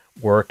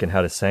work and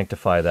how to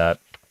sanctify that.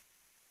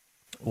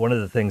 One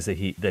of the things that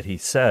he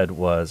said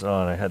was, and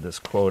I had this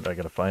quote, I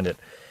got to find it,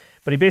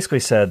 but he basically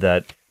said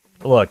that,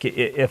 look,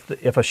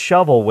 if a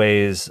shovel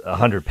weighs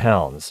 100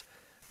 pounds,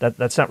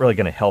 that's not really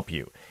going to help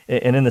you.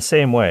 And in the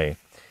same way,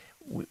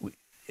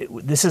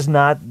 this is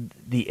not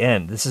the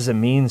end. This is a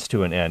means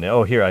to an end.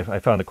 Oh, here, I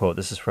found the quote.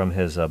 This is from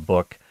his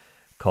book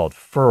called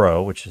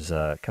Furrow, which is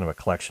kind of a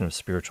collection of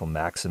spiritual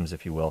maxims,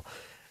 if you will.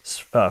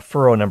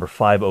 Furrow number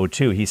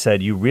 502, he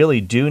said, you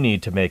really do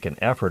need to make an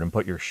effort and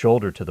put your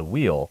shoulder to the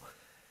wheel.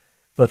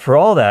 But for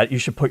all that, you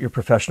should put your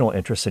professional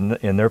interests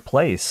in their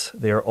place.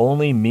 They are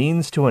only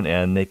means to an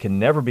end. They can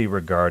never be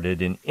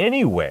regarded in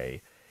any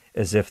way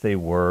as if they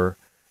were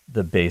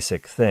the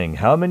basic thing.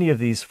 How many of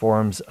these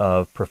forms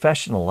of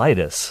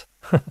professionalitis,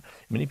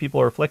 many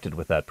people are afflicted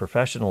with that,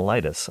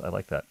 professionalitis, I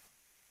like that,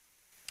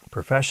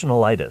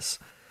 professionalitis.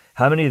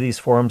 How many of these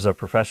forms of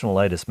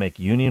professionalitis make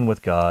union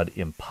with God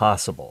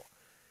impossible?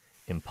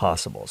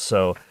 Impossible.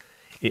 So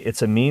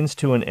it's a means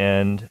to an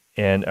end,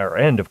 and our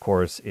end, of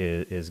course,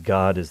 is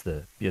God, is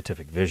the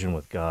beatific vision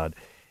with God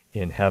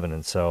in heaven.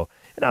 And so,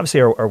 and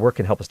obviously our work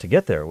can help us to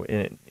get there.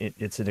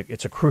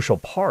 It's a crucial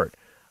part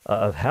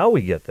of how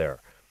we get there.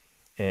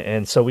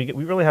 And so we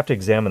really have to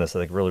examine this, I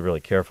think, really,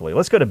 really carefully.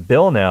 Let's go to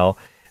Bill now.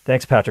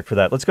 Thanks, Patrick, for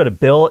that. Let's go to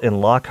Bill in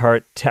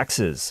Lockhart,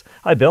 Texas.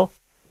 Hi, Bill.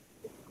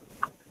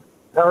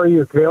 How are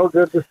you, Cale?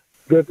 Good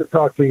to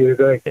talk to you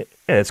today.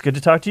 Yeah, it's good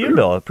to talk to you,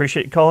 Bill. I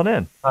appreciate you calling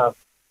in.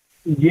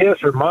 Yes,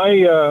 sir.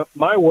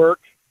 My work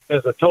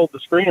as I told the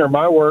screener,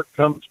 my work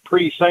comes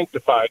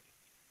pre-sanctified.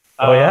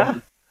 Oh, yeah?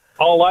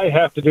 All I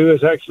have to do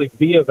is actually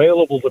be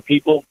available to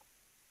people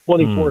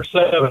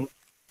 24/7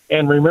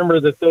 and remember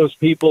that those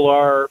people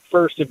are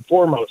first and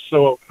foremost.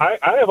 So I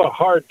have a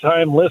hard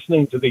time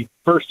listening to the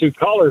first two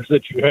callers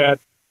that you had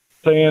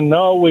saying,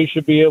 no, we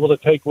should be able to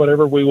take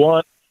whatever we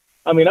want.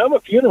 I mean, I'm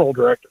a funeral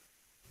director.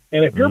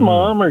 And if your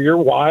mom or your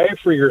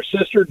wife or your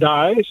sister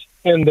dies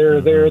and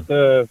they're there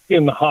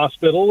in the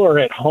hospital or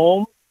at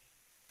home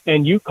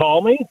and you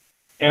call me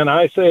and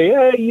I say,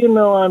 hey,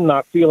 I'm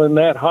not feeling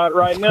that hot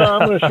right now.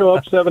 I'm going to show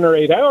up 7 or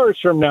 8 hours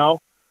from now.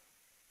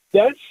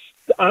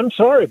 I'm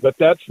sorry, but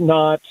that's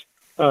not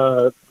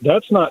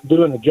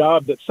doing a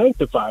job that's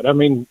sanctified. I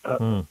mean,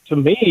 to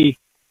me,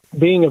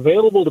 being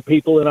available to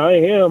people, and I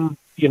am,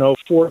 4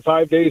 or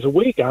 5 days a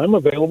week, I'm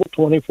available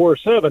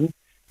 24/7.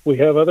 We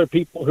have other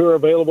people who are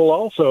available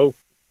also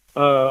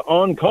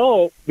on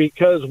call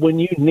because when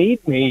you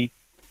need me,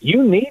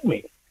 you need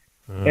me.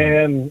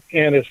 And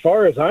as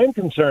far as I'm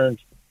concerned,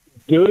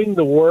 doing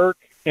the work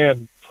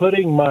and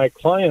putting my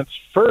clients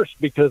first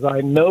because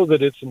I know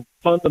that it's a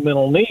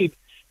fundamental need.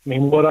 I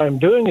mean, what I'm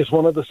doing is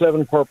one of the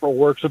 7 corporal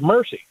works of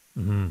mercy.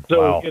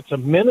 So It's a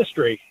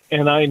ministry,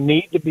 and I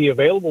need to be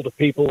available to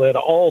people at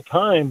all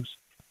times.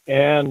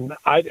 And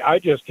I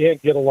just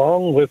can't get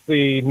along with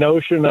the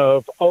notion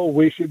of,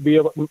 we should be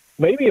able,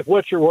 maybe if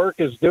what your work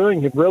is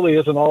doing, it really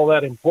isn't all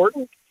that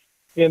important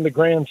in the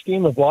grand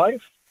scheme of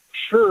life.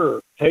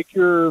 Sure, take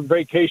your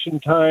vacation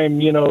time,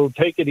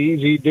 take it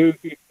easy, do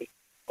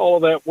all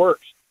of that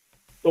works.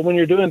 But when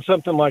you're doing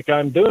something like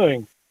I'm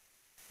doing,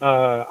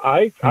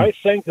 I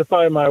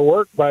sanctify my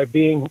work by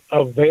being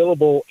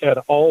available at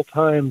all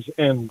times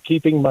and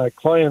keeping my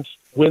clients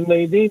when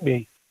they need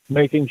me,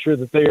 making sure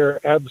that they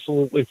are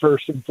absolutely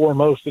first and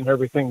foremost in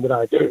everything that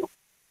I do.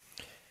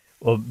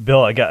 Well,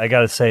 Bill, I got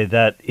to say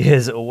that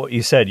is what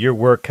you said. Your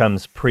work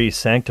comes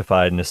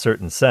pre-sanctified in a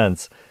certain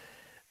sense.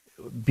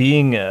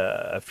 Being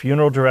a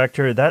funeral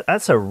director,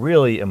 that's a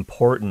really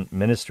important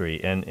ministry.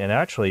 And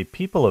actually,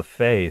 people of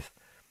faith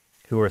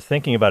who are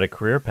thinking about a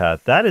career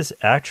path, that is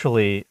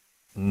actually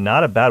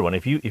not a bad one.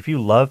 If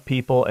you love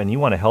people and you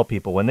want to help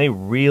people when they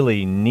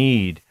really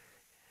need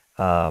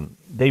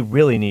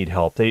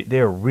help, they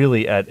are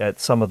really at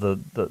some of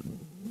the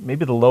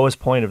maybe the lowest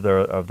point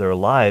of their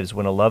lives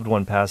when a loved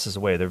one passes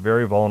away. They're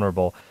very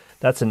vulnerable.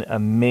 That's an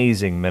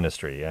amazing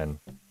ministry, and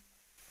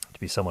to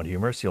be somewhat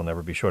humorous, you'll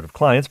never be short of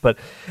clients. But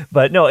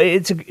no,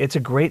 it's a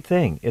great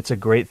thing. It's a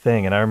great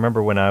thing. And I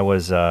remember when I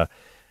was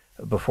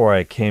before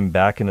I came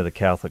back into the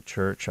Catholic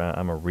Church,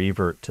 I'm a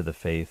revert to the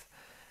faith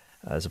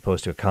as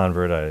opposed to a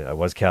convert. I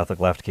was Catholic,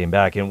 left, came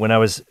back. And when I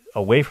was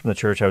away from the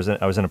church, I was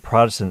in a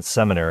Protestant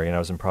seminary, and I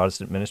was in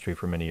Protestant ministry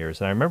for many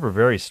years. And I remember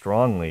very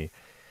strongly,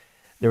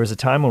 there was a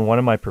time when one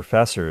of my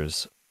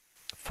professors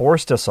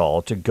forced us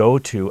all to go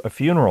to a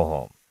funeral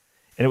home.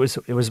 And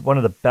it was one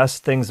of the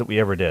best things that we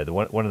ever did,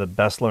 one of the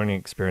best learning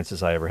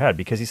experiences I ever had,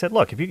 because he said,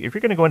 look, if you're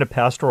going to go into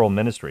pastoral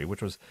ministry,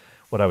 which was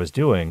what I was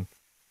doing,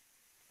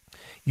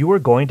 you are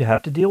going to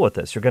have to deal with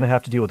this. You're going to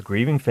have to deal with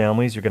grieving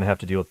families. You're going to have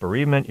to deal with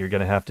bereavement. You're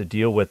going to have to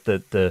deal with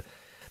the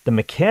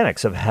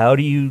mechanics of how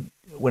do you,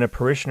 when a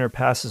parishioner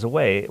passes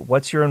away,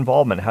 what's your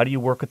involvement? How do you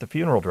work with the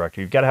funeral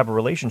director? You've got to have a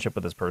relationship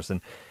with this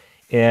person.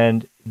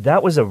 And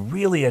that was a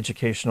really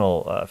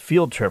educational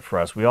field trip for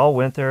us. We all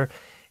went there,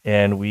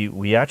 and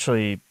we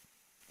actually,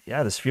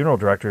 this funeral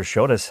director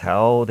showed us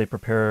how they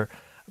prepare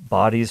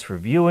bodies for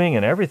viewing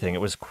and everything.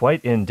 It was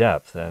quite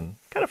in-depth and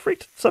kind of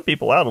freaked some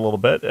people out a little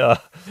bit,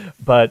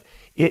 but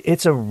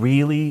it's a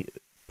really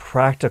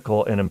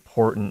practical and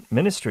important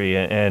ministry.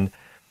 And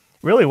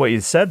really what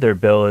you said there,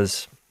 Bill,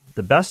 is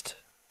the best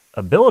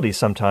ability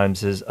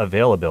sometimes is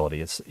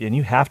availability. And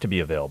you have to be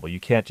available. You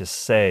can't just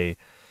say,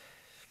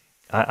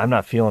 I'm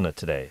not feeling it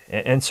today.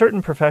 And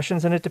certain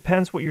professions, and it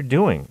depends what you're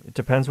doing. It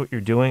depends what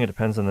you're doing. It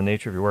depends on the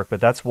nature of your work. But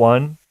that's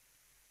one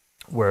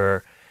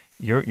where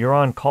you're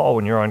on call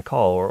when you're on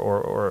call,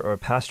 or a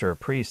pastor, a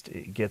priest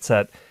gets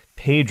that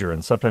pager,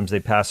 and sometimes they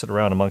pass it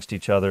around amongst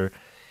each other.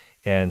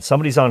 And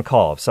somebody's on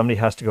call. If somebody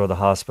has to go to the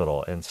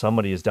hospital and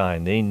somebody is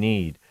dying, they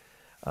need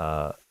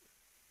to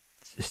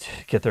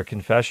get their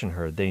confession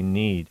heard. They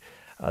need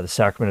the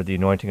sacrament of the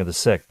anointing of the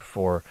sick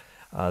before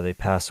they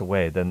pass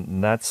away. Then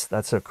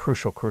that's a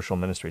crucial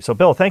ministry. So,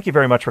 Bill, thank you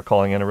very much for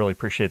calling in. I really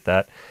appreciate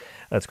that.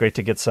 It's great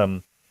to get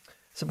some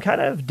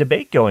kind of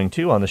debate going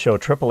too on the show.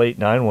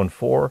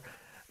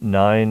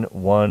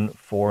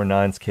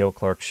 888-914-9149's Cale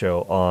Clark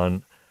Show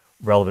on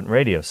Relevant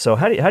Radio. So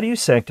how do you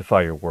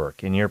sanctify your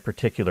work in your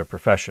particular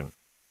profession?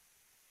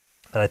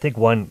 And I think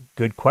one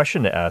good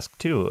question to ask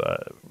too,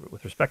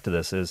 with respect to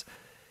this,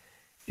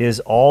 is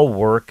all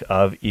work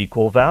of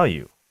equal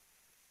value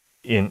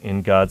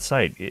in God's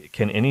sight?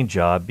 Can any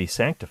job be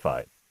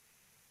sanctified?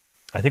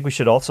 I think we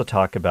should also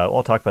talk about,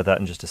 I'll talk about that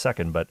in just a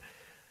second, but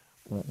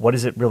what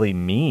does it really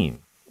mean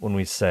when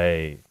we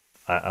say,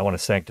 I want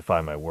to sanctify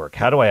my work?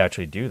 How do I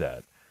actually do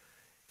that?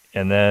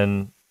 And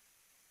then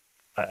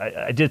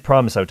I did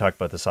promise I would talk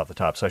about this off the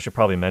top, so I should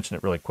probably mention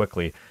it really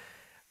quickly.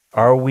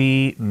 Are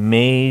we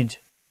made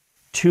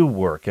to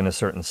work in a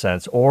certain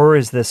sense, or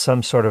is this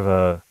some sort of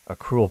a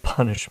cruel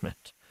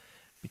punishment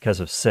because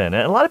of sin?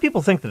 And a lot of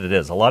people think that it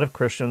is. A lot of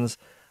Christians,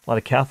 a lot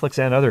of Catholics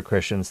and other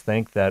Christians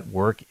think that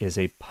work is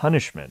a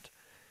punishment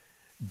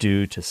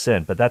due to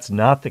sin, but that's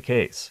not the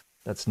case.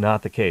 That's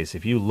not the case.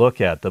 If you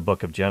look at the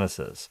book of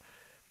Genesis,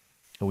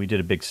 we did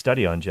a big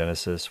study on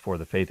Genesis for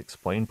the Faith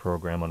Explained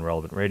program on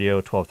Relevant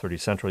Radio, 12:30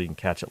 Central. You can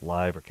catch it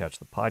live or catch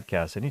the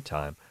podcast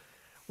anytime,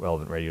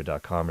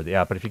 relevantradio.com or the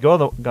app. But if you go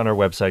on our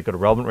website, go to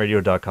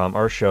relevantradio.com,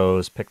 our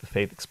shows, pick the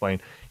Faith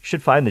Explained, you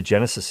should find the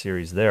Genesis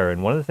series there.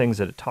 And one of the things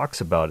that it talks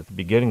about at the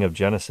beginning of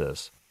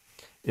Genesis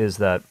is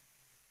that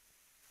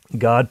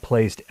God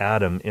placed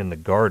Adam in the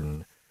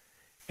garden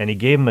and he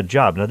gave him a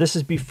job. Now, this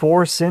is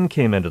before sin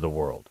came into the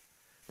world.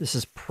 This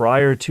is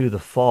prior to the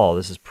fall.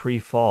 This is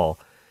pre-fall.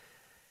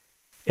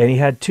 And he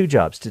had two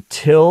jobs, to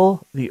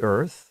till the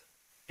earth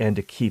and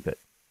to keep it.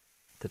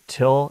 To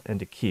till and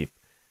to keep.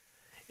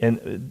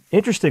 And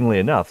interestingly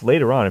enough,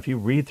 later on, if you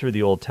read through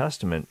the Old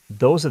Testament,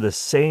 those are the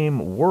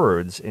same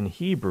words in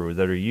Hebrew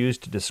that are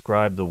used to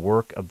describe the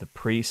work of the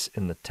priests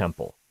in the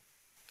temple.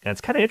 And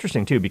it's kind of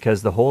interesting, too,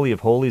 because the Holy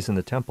of Holies in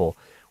the temple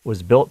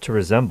was built to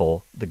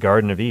resemble the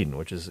Garden of Eden,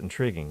 which is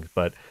intriguing.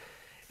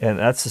 And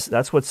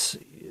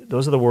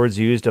those are the words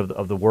used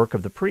of the work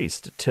of the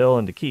priest, to till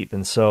and to keep.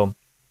 And so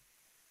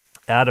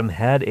Adam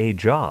had a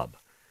job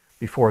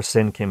before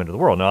sin came into the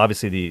world. Now,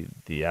 obviously,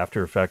 the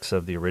after effects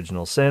of the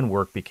original sin,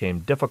 work became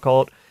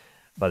difficult.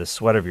 By the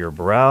sweat of your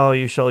brow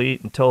you shall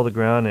eat and till the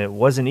ground. And it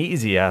wasn't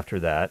easy after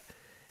that,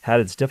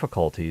 had its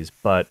difficulties,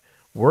 but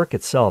work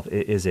itself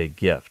is a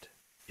gift.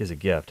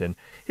 And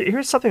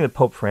here's something that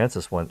Pope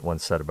Francis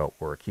once said about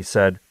work. He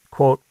said,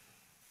 quote,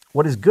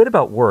 "What is good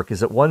about work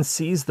is that one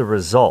sees the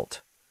result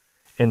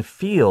and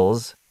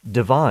feels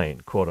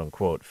divine, quote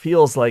unquote,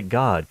 feels like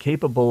God,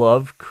 capable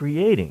of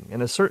creating.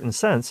 In a certain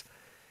sense,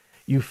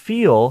 you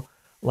feel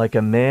like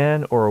a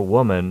man or a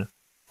woman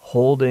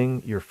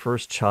holding your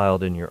first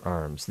child in your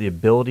arms. The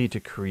ability to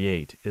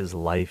create is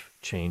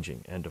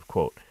life-changing," end of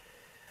quote. So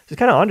it's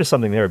kind of onto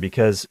something there,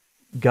 because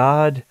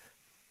God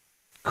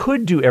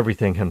could do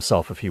everything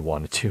himself if he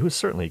wanted to,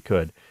 certainly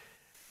could,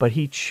 but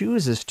he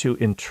chooses to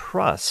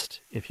entrust,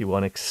 if you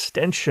want,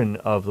 extension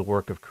of the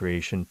work of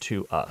creation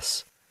to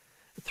us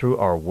through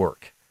our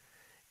work.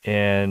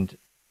 And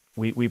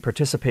we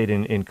participate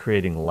in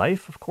creating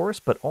life, of course,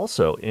 but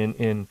also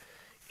in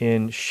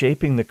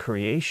shaping the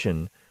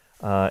creation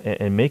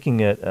and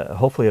making it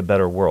hopefully a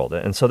better world.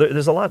 And so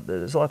there's a lot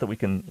that we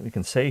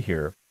can say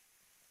here.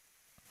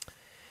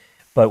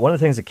 But one of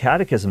the things the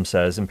Catechism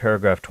says in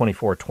paragraph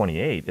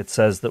 2428, it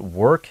says that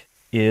work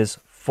is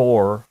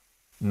for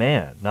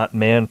man, not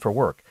man for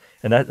work.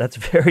 And that's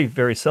very,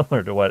 very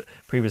similar to what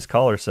previous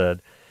caller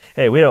said.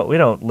 Hey, we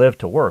don't live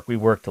to work, we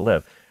work to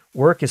live.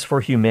 Work is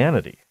for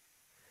humanity.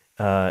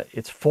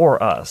 It's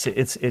for us.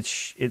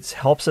 It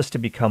helps us to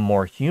become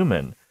more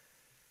human,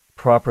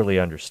 properly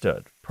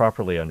understood.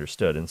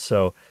 And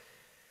so,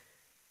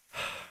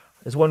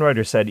 as one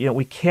writer said,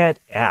 we can't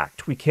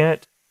act. We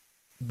can't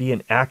be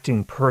an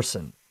acting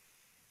person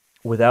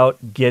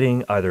without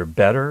getting either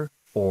better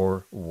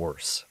or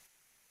worse.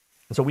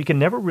 And so we can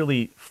never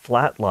really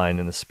flatline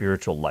in the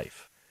spiritual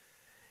life.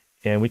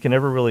 And we can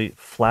never really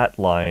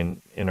flatline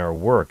in our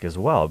work as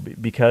well,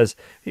 because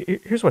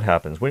here's what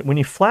happens. When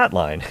you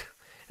flatline,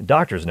 and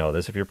doctors know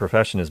this if your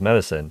profession is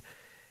medicine,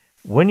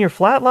 when you're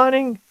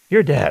flatlining,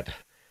 you're dead.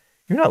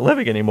 You're not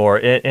living anymore.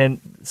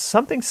 And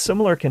something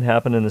similar can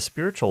happen in the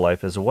spiritual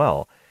life as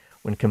well.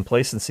 When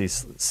complacency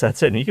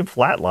sets in, you can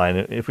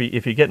flatline. If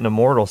you get in a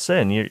mortal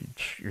sin, you're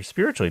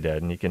spiritually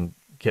dead, and you can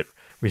get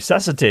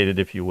resuscitated,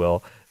 if you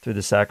will, through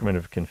the sacrament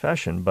of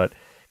confession. But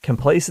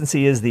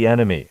complacency is the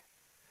enemy.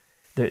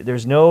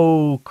 There's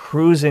no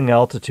cruising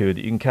altitude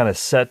that you can kind of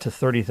set to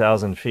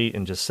 30,000 feet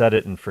and just set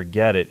it and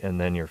forget it, and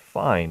then you're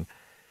fine.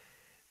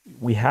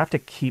 We have to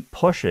keep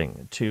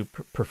pushing to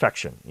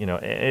perfection.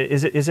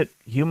 Is it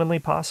humanly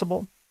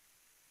possible?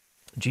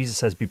 Jesus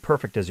says, "Be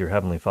perfect as your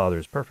heavenly Father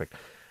is perfect."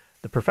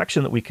 The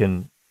perfection that we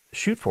can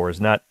shoot for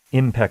is not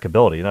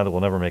impeccability, not that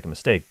we'll never make a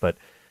mistake, but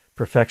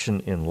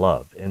perfection in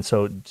love. And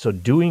so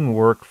doing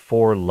work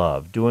for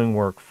love, doing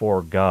work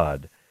for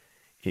God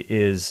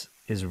is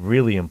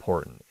really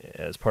important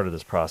as part of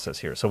this process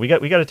here. So we got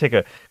to take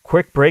a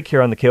quick break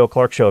here on the Cale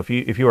Clark Show. If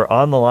you are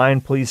on the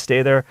line, please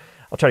stay there.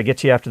 I'll try to get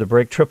to you after the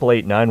break.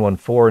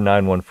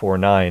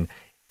 888-914-9149,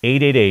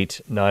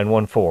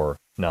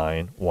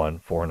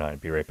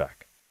 888-914-9149. Be right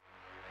back.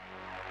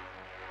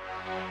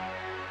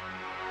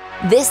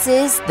 This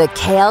is the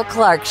Cale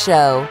Clark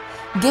Show,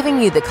 giving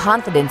you the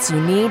confidence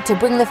you need to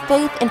bring the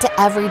faith into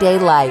everyday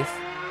life.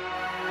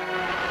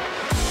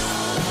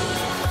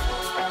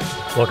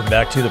 Welcome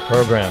back to the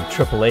program,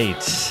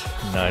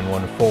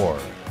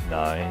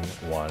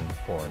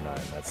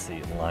 888-914-9149. That's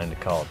the line to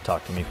call.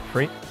 Talk to me for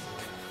free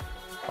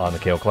on the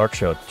Cale Clark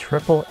Show,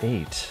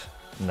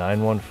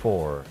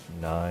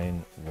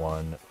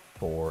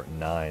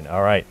 888-914-9149.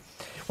 All right.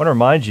 I want to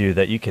remind you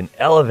that you can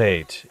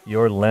elevate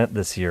your Lent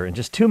this year in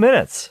just 2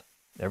 minutes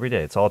every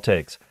day. It's all it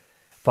takes.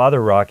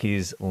 Father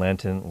Rocky's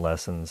Lenten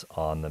Lessons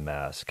on the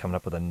Mass, coming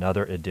up with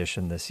another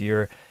edition this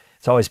year.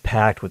 It's always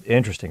packed with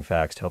interesting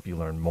facts to help you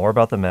learn more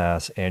about the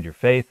Mass and your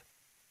faith.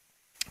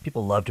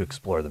 People love to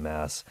explore the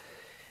Mass.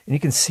 And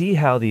you can see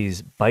how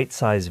these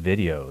bite-sized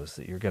videos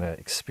that you're going to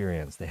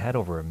experience, they had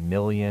over 1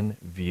 million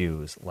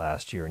views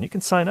last year. And you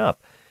can sign up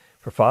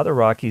for Father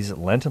Rocky's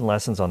Lenten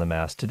Lessons on the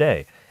Mass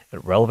today at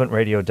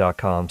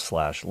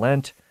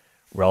relevantradio.com/Lent,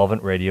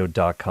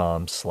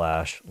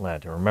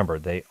 relevantradio.com/Lent. And remember,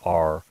 they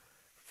are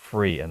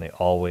free, and they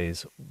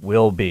always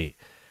will be.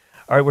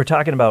 All right, we're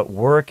talking about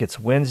work. It's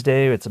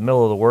Wednesday. It's the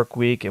middle of the work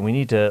week, and we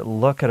need to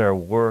look at our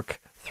work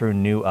through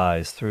new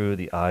eyes, through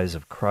the eyes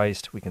of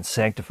Christ. We can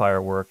sanctify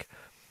our work.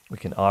 We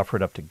can offer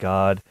it up to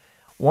God.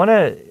 Want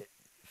to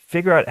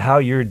figure out how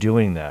you're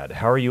doing that.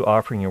 How are you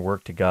offering your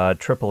work to God?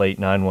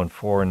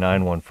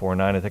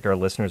 888-914-9149. I think our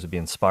listeners would be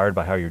inspired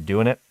by how you're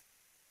doing it.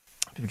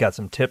 If you've got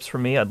some tips for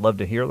me, I'd love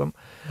to hear them.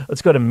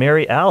 Let's go to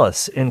Mary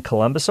Alice in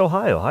Columbus,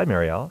 Ohio. Hi,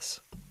 Mary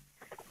Alice.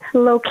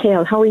 Hello,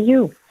 Cale. How are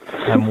you?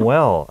 I'm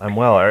well.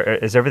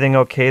 Is everything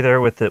okay there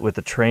with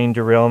the train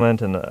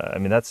derailment? And I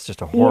mean, that's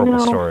just a horrible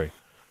story.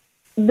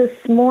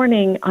 This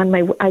morning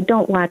I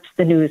don't watch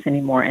the news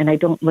anymore, and I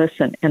don't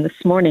listen. And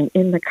this morning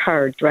in the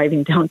car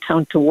driving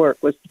downtown to work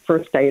was the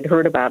first I had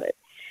heard about it.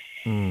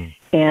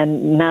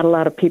 And not a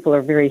lot of people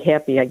are very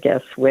happy, I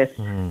guess, with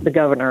the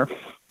governor.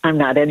 I'm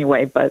not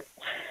anyway, but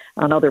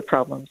on other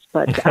problems.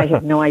 But I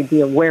have no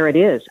idea where it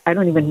is. I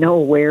don't even know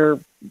where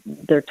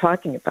they're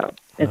talking about.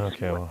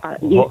 It's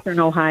Eastern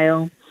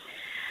Ohio.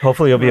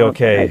 Hopefully you'll be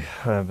okay.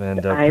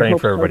 And praying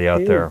for everybody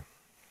out there.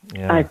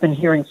 Yeah. I've been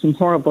hearing some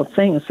horrible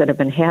things that have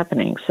been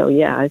happening. So,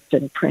 yeah, I've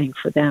been praying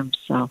for them.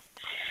 So,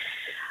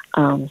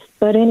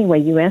 but anyway,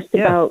 you asked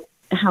about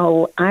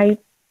how I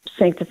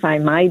sanctify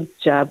my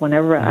job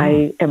whenever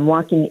I am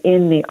walking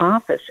in the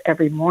office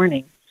every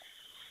morning.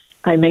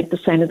 I make the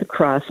sign of the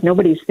cross.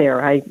 Nobody's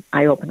there. I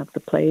open up the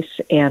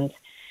place, and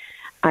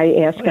I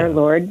ask our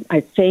Lord, I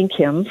thank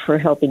him for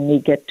helping me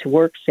get to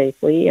work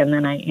safely, and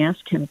then I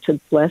ask him to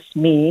bless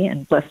me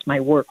and bless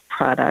my work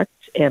product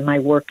and my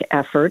work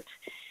effort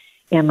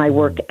and my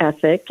work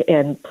ethic,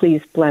 and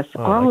please bless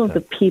all of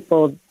the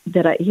people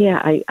that I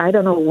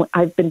don't know,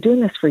 I've been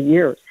doing this for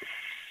years,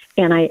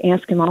 and I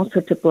ask him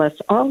also to bless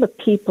all the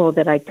people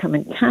that I come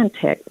in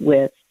contact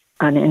with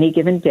on any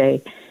given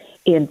day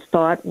in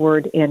thought,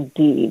 word, and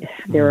deed.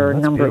 There are a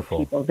number of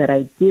people that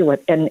I deal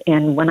with,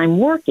 and when I'm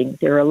working,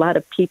 there are a lot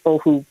of people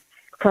who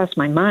cross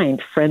my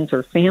mind, friends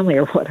or family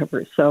or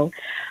whatever, so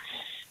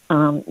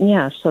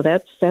so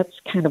that's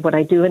kind of what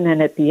I do, and then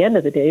at the end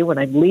of the day, when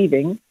I'm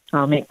leaving,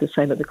 I'll make the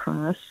sign of the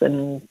cross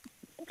and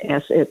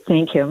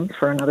thank him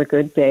for another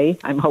good day.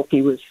 I'm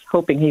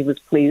hoping he was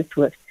pleased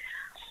with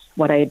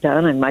what I had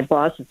done, and my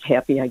boss is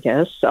happy, I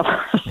guess. So,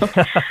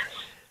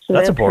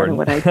 that's important. Kind of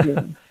what I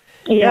do.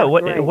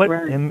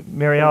 And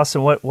Mary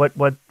Allison,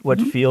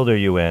 what field are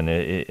you in?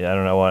 I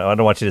don't know. I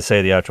don't want you to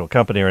say the actual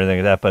company or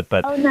anything like that,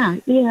 but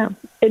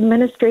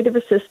administrative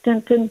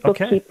assistant and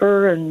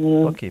bookkeeper,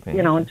 and bookkeeping,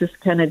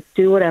 just kind of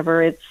do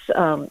whatever. It's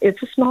a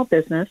small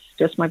business,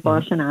 just my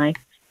boss and I.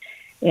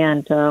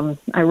 And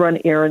I run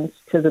errands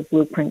to the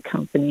blueprint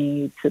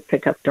company to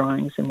pick up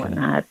drawings and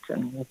whatnot,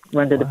 and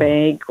run to the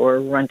bank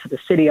or run to the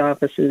city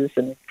offices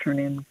and turn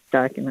in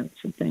documents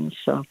and things.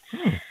 So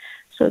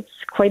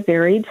it's quite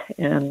varied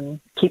and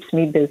keeps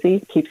me busy,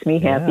 keeps me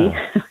happy.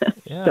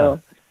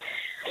 So,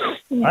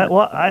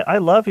 I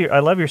love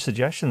your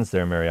suggestions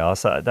there, Mary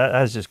Alice.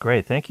 That is just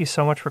great. Thank you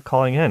so much for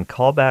calling in.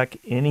 Call back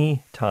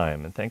any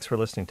time, and thanks for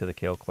listening to the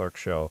Cale Clark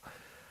Show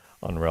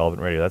on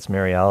Relevant Radio. That's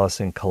Mary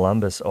Alice in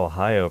Columbus,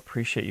 Ohio.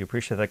 Appreciate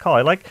that call.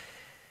 I like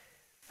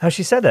how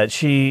she said that.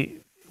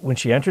 When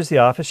she enters the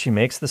office, she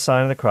makes the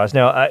sign of the cross.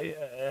 Now,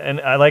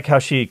 I like how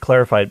she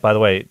clarified, by the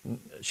way,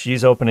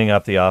 she's opening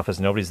up the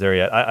office. Nobody's there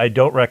yet. I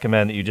don't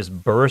recommend that you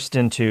just burst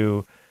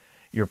into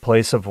your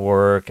place of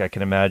work. I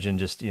can imagine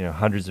just,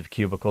 hundreds of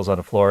cubicles on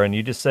the floor, and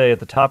you just say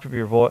at the top of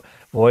your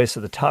voice,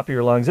 at the top of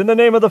your lungs, in the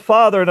name of the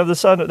Father and of the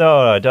Son.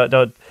 No,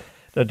 don't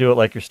do it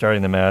like you're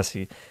starting the Mass.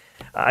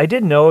 I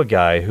did know a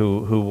guy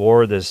who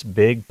wore this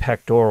big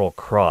pectoral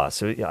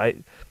cross.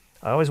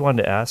 I always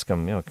wanted to ask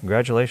him,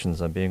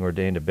 congratulations on being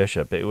ordained a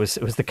bishop. It was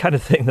the kind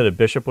of thing that a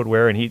bishop would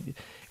wear, and he'd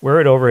wear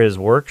it over his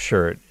work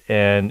shirt.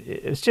 And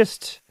it's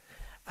just,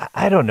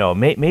 I don't know,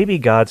 maybe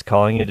God's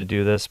calling you to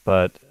do this,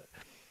 but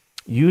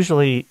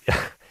usually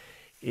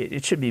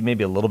it should be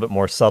maybe a little bit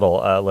more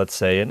subtle, let's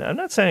say. And I'm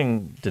not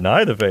saying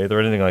deny the faith or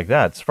anything like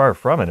that. It's far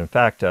from it. In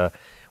fact,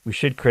 we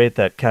should create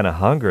that kind of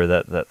hunger,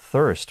 that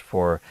thirst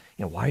for,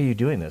 why are you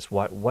doing this?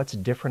 What's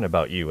different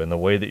about you and the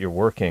way that you're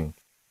working?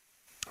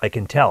 I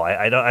can tell.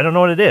 I don't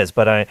know what it is,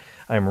 but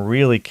I'm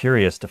really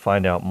curious to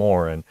find out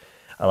more. And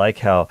I like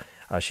how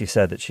she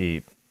said that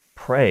she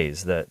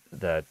prays that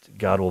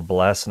God will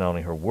bless not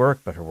only her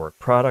work, but her work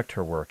product,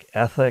 her work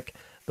ethic,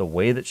 the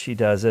way that she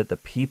does it, the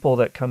people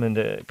that come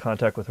into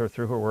contact with her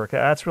through her work.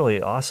 That's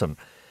really awesome.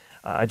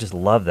 I just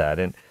love that.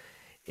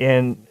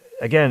 And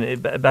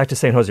again, back to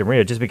St.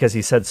 Josemaria, just because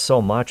he said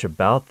so much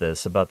about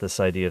this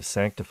idea of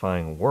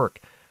sanctifying work,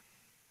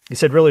 he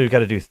said, really, we've got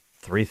to do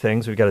three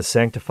things. We've got to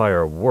sanctify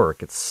our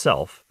work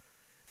itself,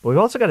 but we've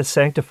also got to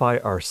sanctify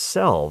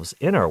ourselves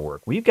in our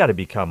work. We've got to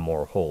become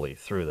more holy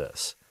through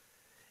this.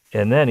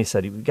 And then he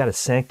said, we've got to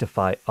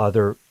sanctify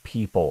other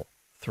people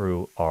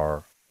through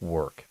our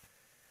work.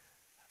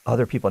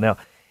 Other people. Now,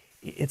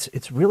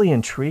 it's really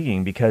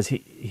intriguing because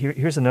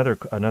here's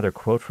another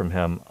quote from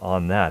him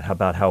on that,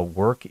 about how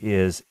work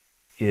is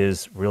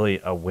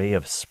really a way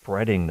of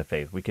spreading the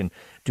faith. We can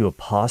do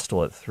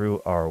apostolate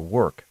through our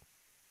work.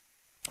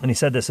 And he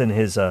said this in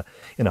his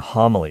in a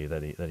homily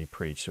that he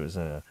preached. It was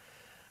in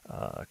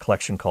a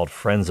collection called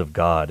Friends of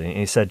God. And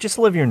he said, just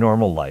live your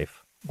normal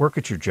life, work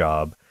at your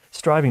job,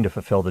 striving to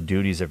fulfill the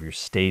duties of your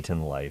state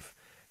in life,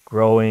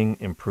 growing,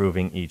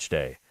 improving each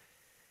day.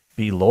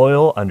 Be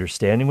loyal,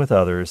 understanding with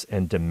others,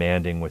 and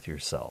demanding with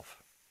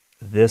yourself.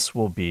 This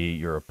will be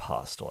your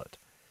apostolate.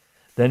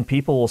 Then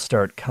people will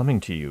start coming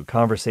to you.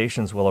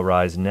 Conversations will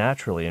arise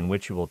naturally in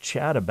which you will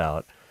chat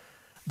about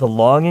the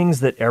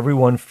longings that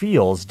everyone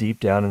feels deep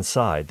down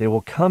inside. They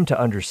will come to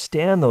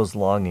understand those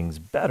longings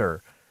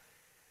better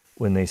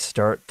when they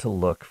start to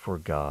look for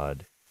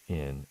God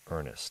in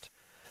earnest.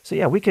 So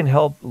yeah, we can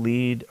help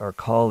lead our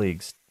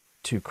colleagues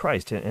to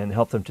Christ and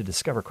help them to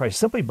discover Christ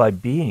simply by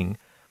being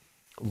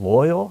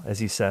loyal, as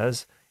he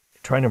says,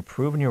 trying to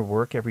improve in your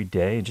work every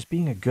day, and just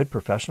being a good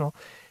professional.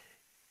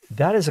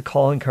 That is a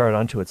calling card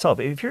unto itself.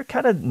 If you're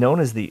kind of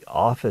known as the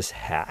office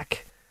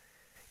hack,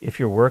 if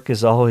your work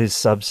is always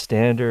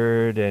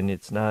substandard and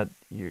it's not,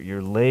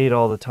 you're late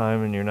all the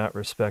time and you're not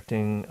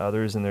respecting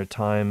others and their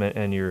time,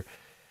 and you're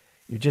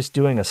just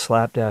doing a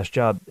slapdash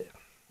job,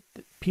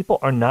 people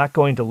are not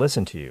going to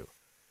listen to you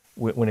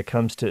when it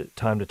comes to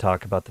time to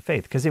talk about the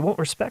faith, because they won't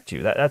respect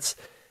you. That's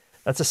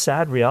a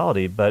sad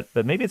reality, but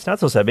maybe it's not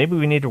so sad. Maybe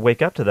we need to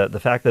wake up to the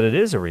fact that it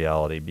is a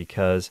reality,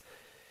 because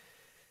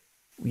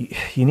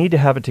you need to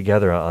have it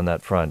together on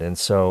that front. And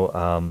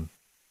so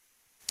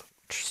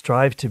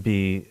strive to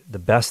be the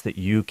best that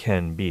you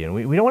can be. And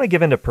we don't want to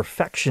give in to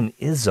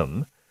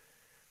perfectionism,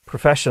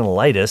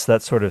 professionalitis,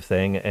 that sort of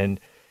thing.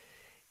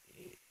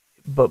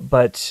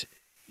 But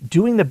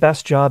doing the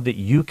best job that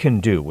you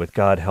can do with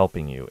God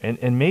helping you.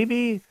 And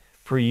maybe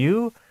for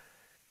you,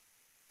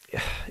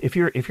 if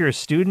you're a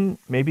student,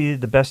 maybe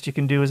the best you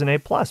can do is an A+,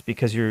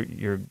 because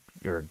you're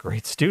a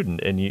great student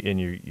and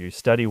you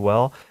study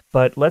well.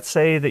 But let's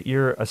say that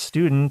you're a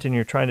student and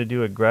you're trying to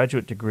do a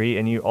graduate degree,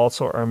 and you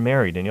also are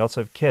married, and you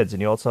also have kids,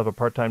 and you also have a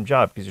part-time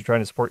job because you're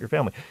trying to support your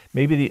family.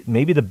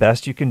 Maybe the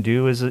best you can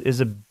do is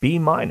a B-.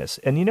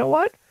 And you know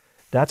what?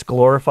 That's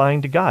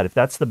glorifying to God. If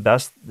that's the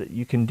best that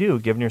you can do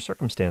given your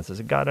circumstances,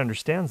 and God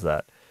understands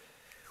that,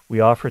 we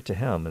offer it to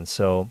Him. And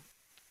so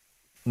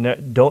no,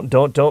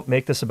 don't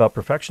make this about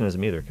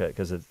perfectionism either,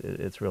 because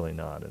it's really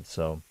not. And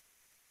so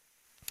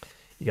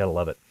you got to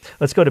love it.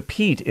 Let's go to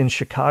Pete in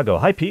Chicago.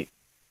 Hi, Pete.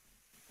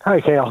 Hi,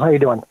 Cale. How you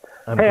doing?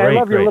 I'm hey, great, I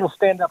love your little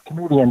stand-up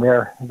comedian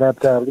there.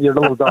 That your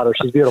little daughter,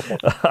 she's beautiful.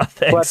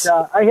 Thanks.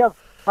 But I have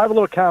a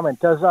little comment.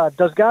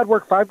 Does God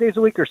work 5 days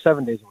a week or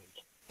 7 days a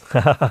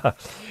week?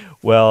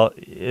 Well,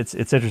 it's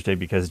interesting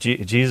because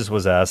Jesus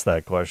was asked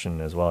that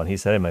question as well, and he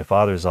said, hey, my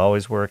Father's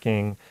always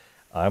working.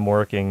 I'm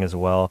working as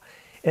well.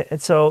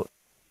 And so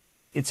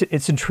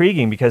it's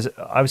intriguing because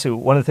obviously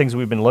one of the things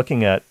we've been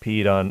looking at,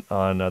 Pete, on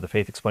the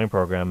Faith Explained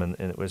program, and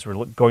it was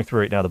we're going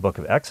through right now the book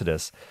of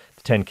Exodus,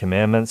 the 10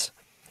 Commandments,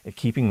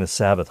 keeping the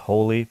Sabbath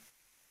holy.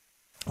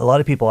 A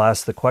lot of people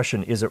ask the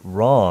question, is it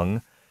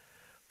wrong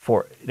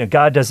for,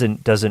 God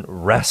doesn't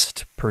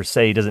rest per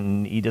se,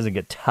 he doesn't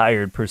get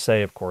tired per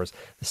se, of course.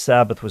 The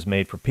Sabbath was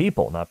made for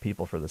people, not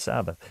people for the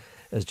Sabbath,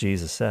 as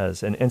Jesus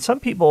says. And some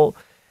people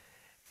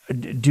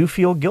do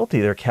feel guilty.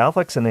 They're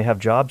Catholics and they have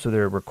jobs where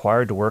they're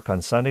required to work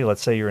on Sunday.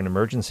 Let's say you're an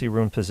emergency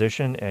room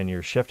physician and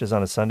your shift is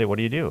on a Sunday. What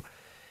do?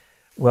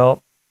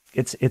 Well,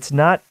 it's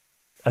not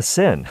a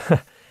sin,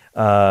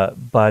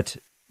 but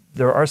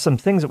there are some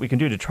things that we can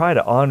do to try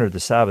to honor the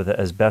Sabbath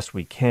as best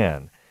we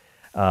can.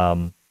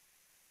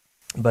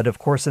 But of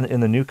course, in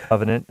the New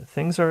Covenant,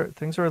 things are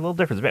a little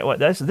different.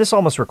 This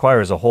almost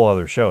requires a whole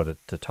other show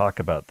to talk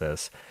about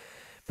this.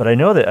 But I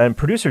know that, and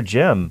producer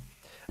Jim,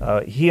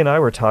 he and I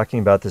were talking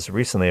about this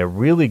recently. A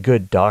really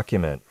good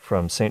document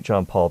from St.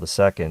 John Paul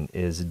II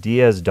is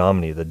Dies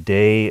Domini, the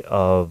Day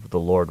of the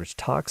Lord, which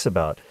talks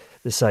about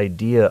this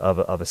idea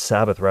of a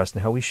Sabbath rest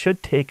and how we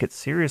should take it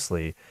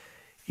seriously,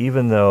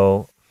 even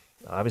though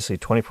obviously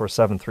 24/7,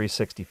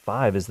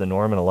 365 is the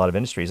norm in a lot of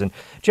industries. And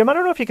Jim, I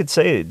don't know if you could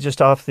say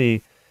just off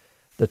the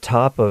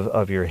top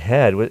of your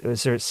head,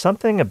 was there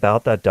something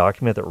about that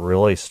document that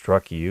really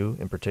struck you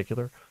in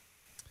particular?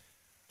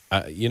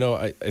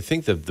 I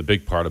think the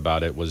big part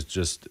about it was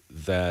just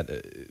that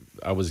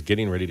I was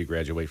getting ready to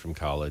graduate from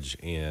college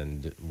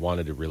and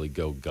wanted to really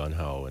go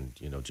gun-ho and,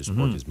 just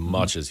work as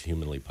much as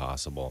humanly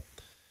possible.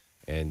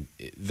 And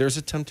there's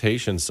a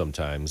temptation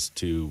sometimes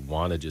to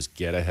want to just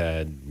get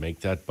ahead, make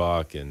that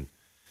buck, and,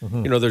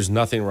 there's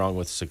nothing wrong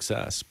with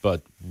success.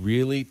 But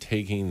really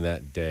taking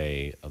that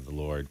day of the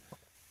Lord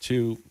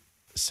to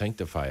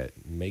sanctify it,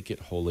 make it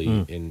holy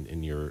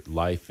in your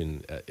life,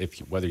 and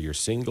whether you're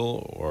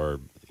single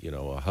or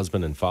a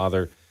husband and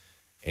father,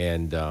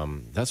 And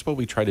that's what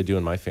we try to do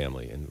in my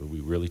family. And we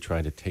really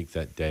try to take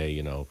that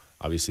day,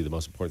 obviously the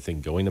most important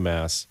thing, going to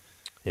Mass,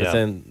 but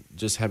then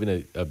just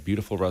having a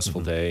beautiful,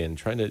 restful day and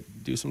trying to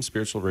do some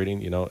spiritual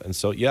reading, And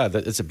so,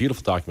 it's a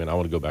beautiful document. I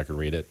want to go back and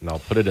read it, and I'll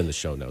put it in the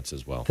show notes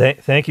as well.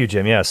 Thank you,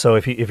 Jim. Yeah, so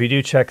if you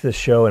do check this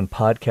show in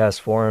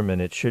podcast form,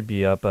 and it should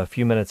be up a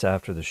few minutes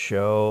after the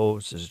show,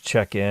 so just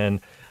check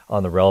in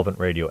on the Relevant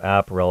Radio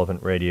app,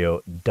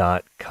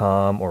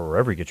 relevantradio.com, or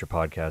wherever you get your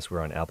podcasts.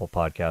 We're on Apple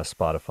Podcasts,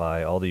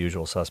 Spotify, all the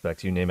usual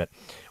suspects, you name it.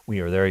 We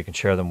are there. You can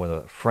share them with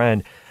a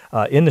friend.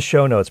 In the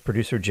show notes,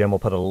 producer Jim will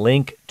put a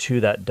link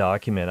to that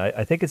document.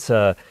 I think it's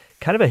a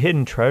kind of a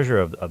hidden treasure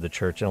of the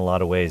church in a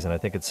lot of ways, and I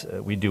think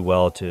we do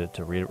well to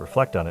read it,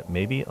 reflect on it,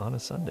 maybe on a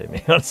Sunday,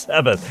 maybe on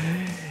Sabbath.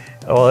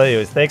 Well,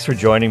 anyways, thanks for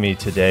joining me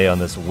today on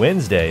this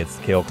Wednesday. It's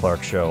the Cale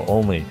Clark Show,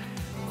 only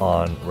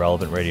on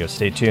Relevant Radio.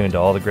 Stay tuned to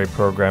all the great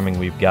programming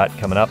we've got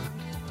coming up.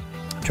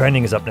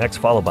 Trending is up next,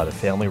 followed by the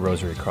Family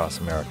Rosary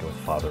Across America with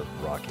Father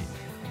Rocky.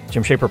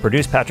 Jim Shaper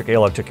produced. Patrick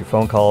Alog took your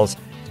phone calls.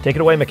 Take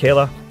it away,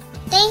 Michaela.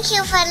 Thank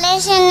you for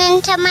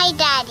listening to my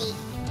daddy.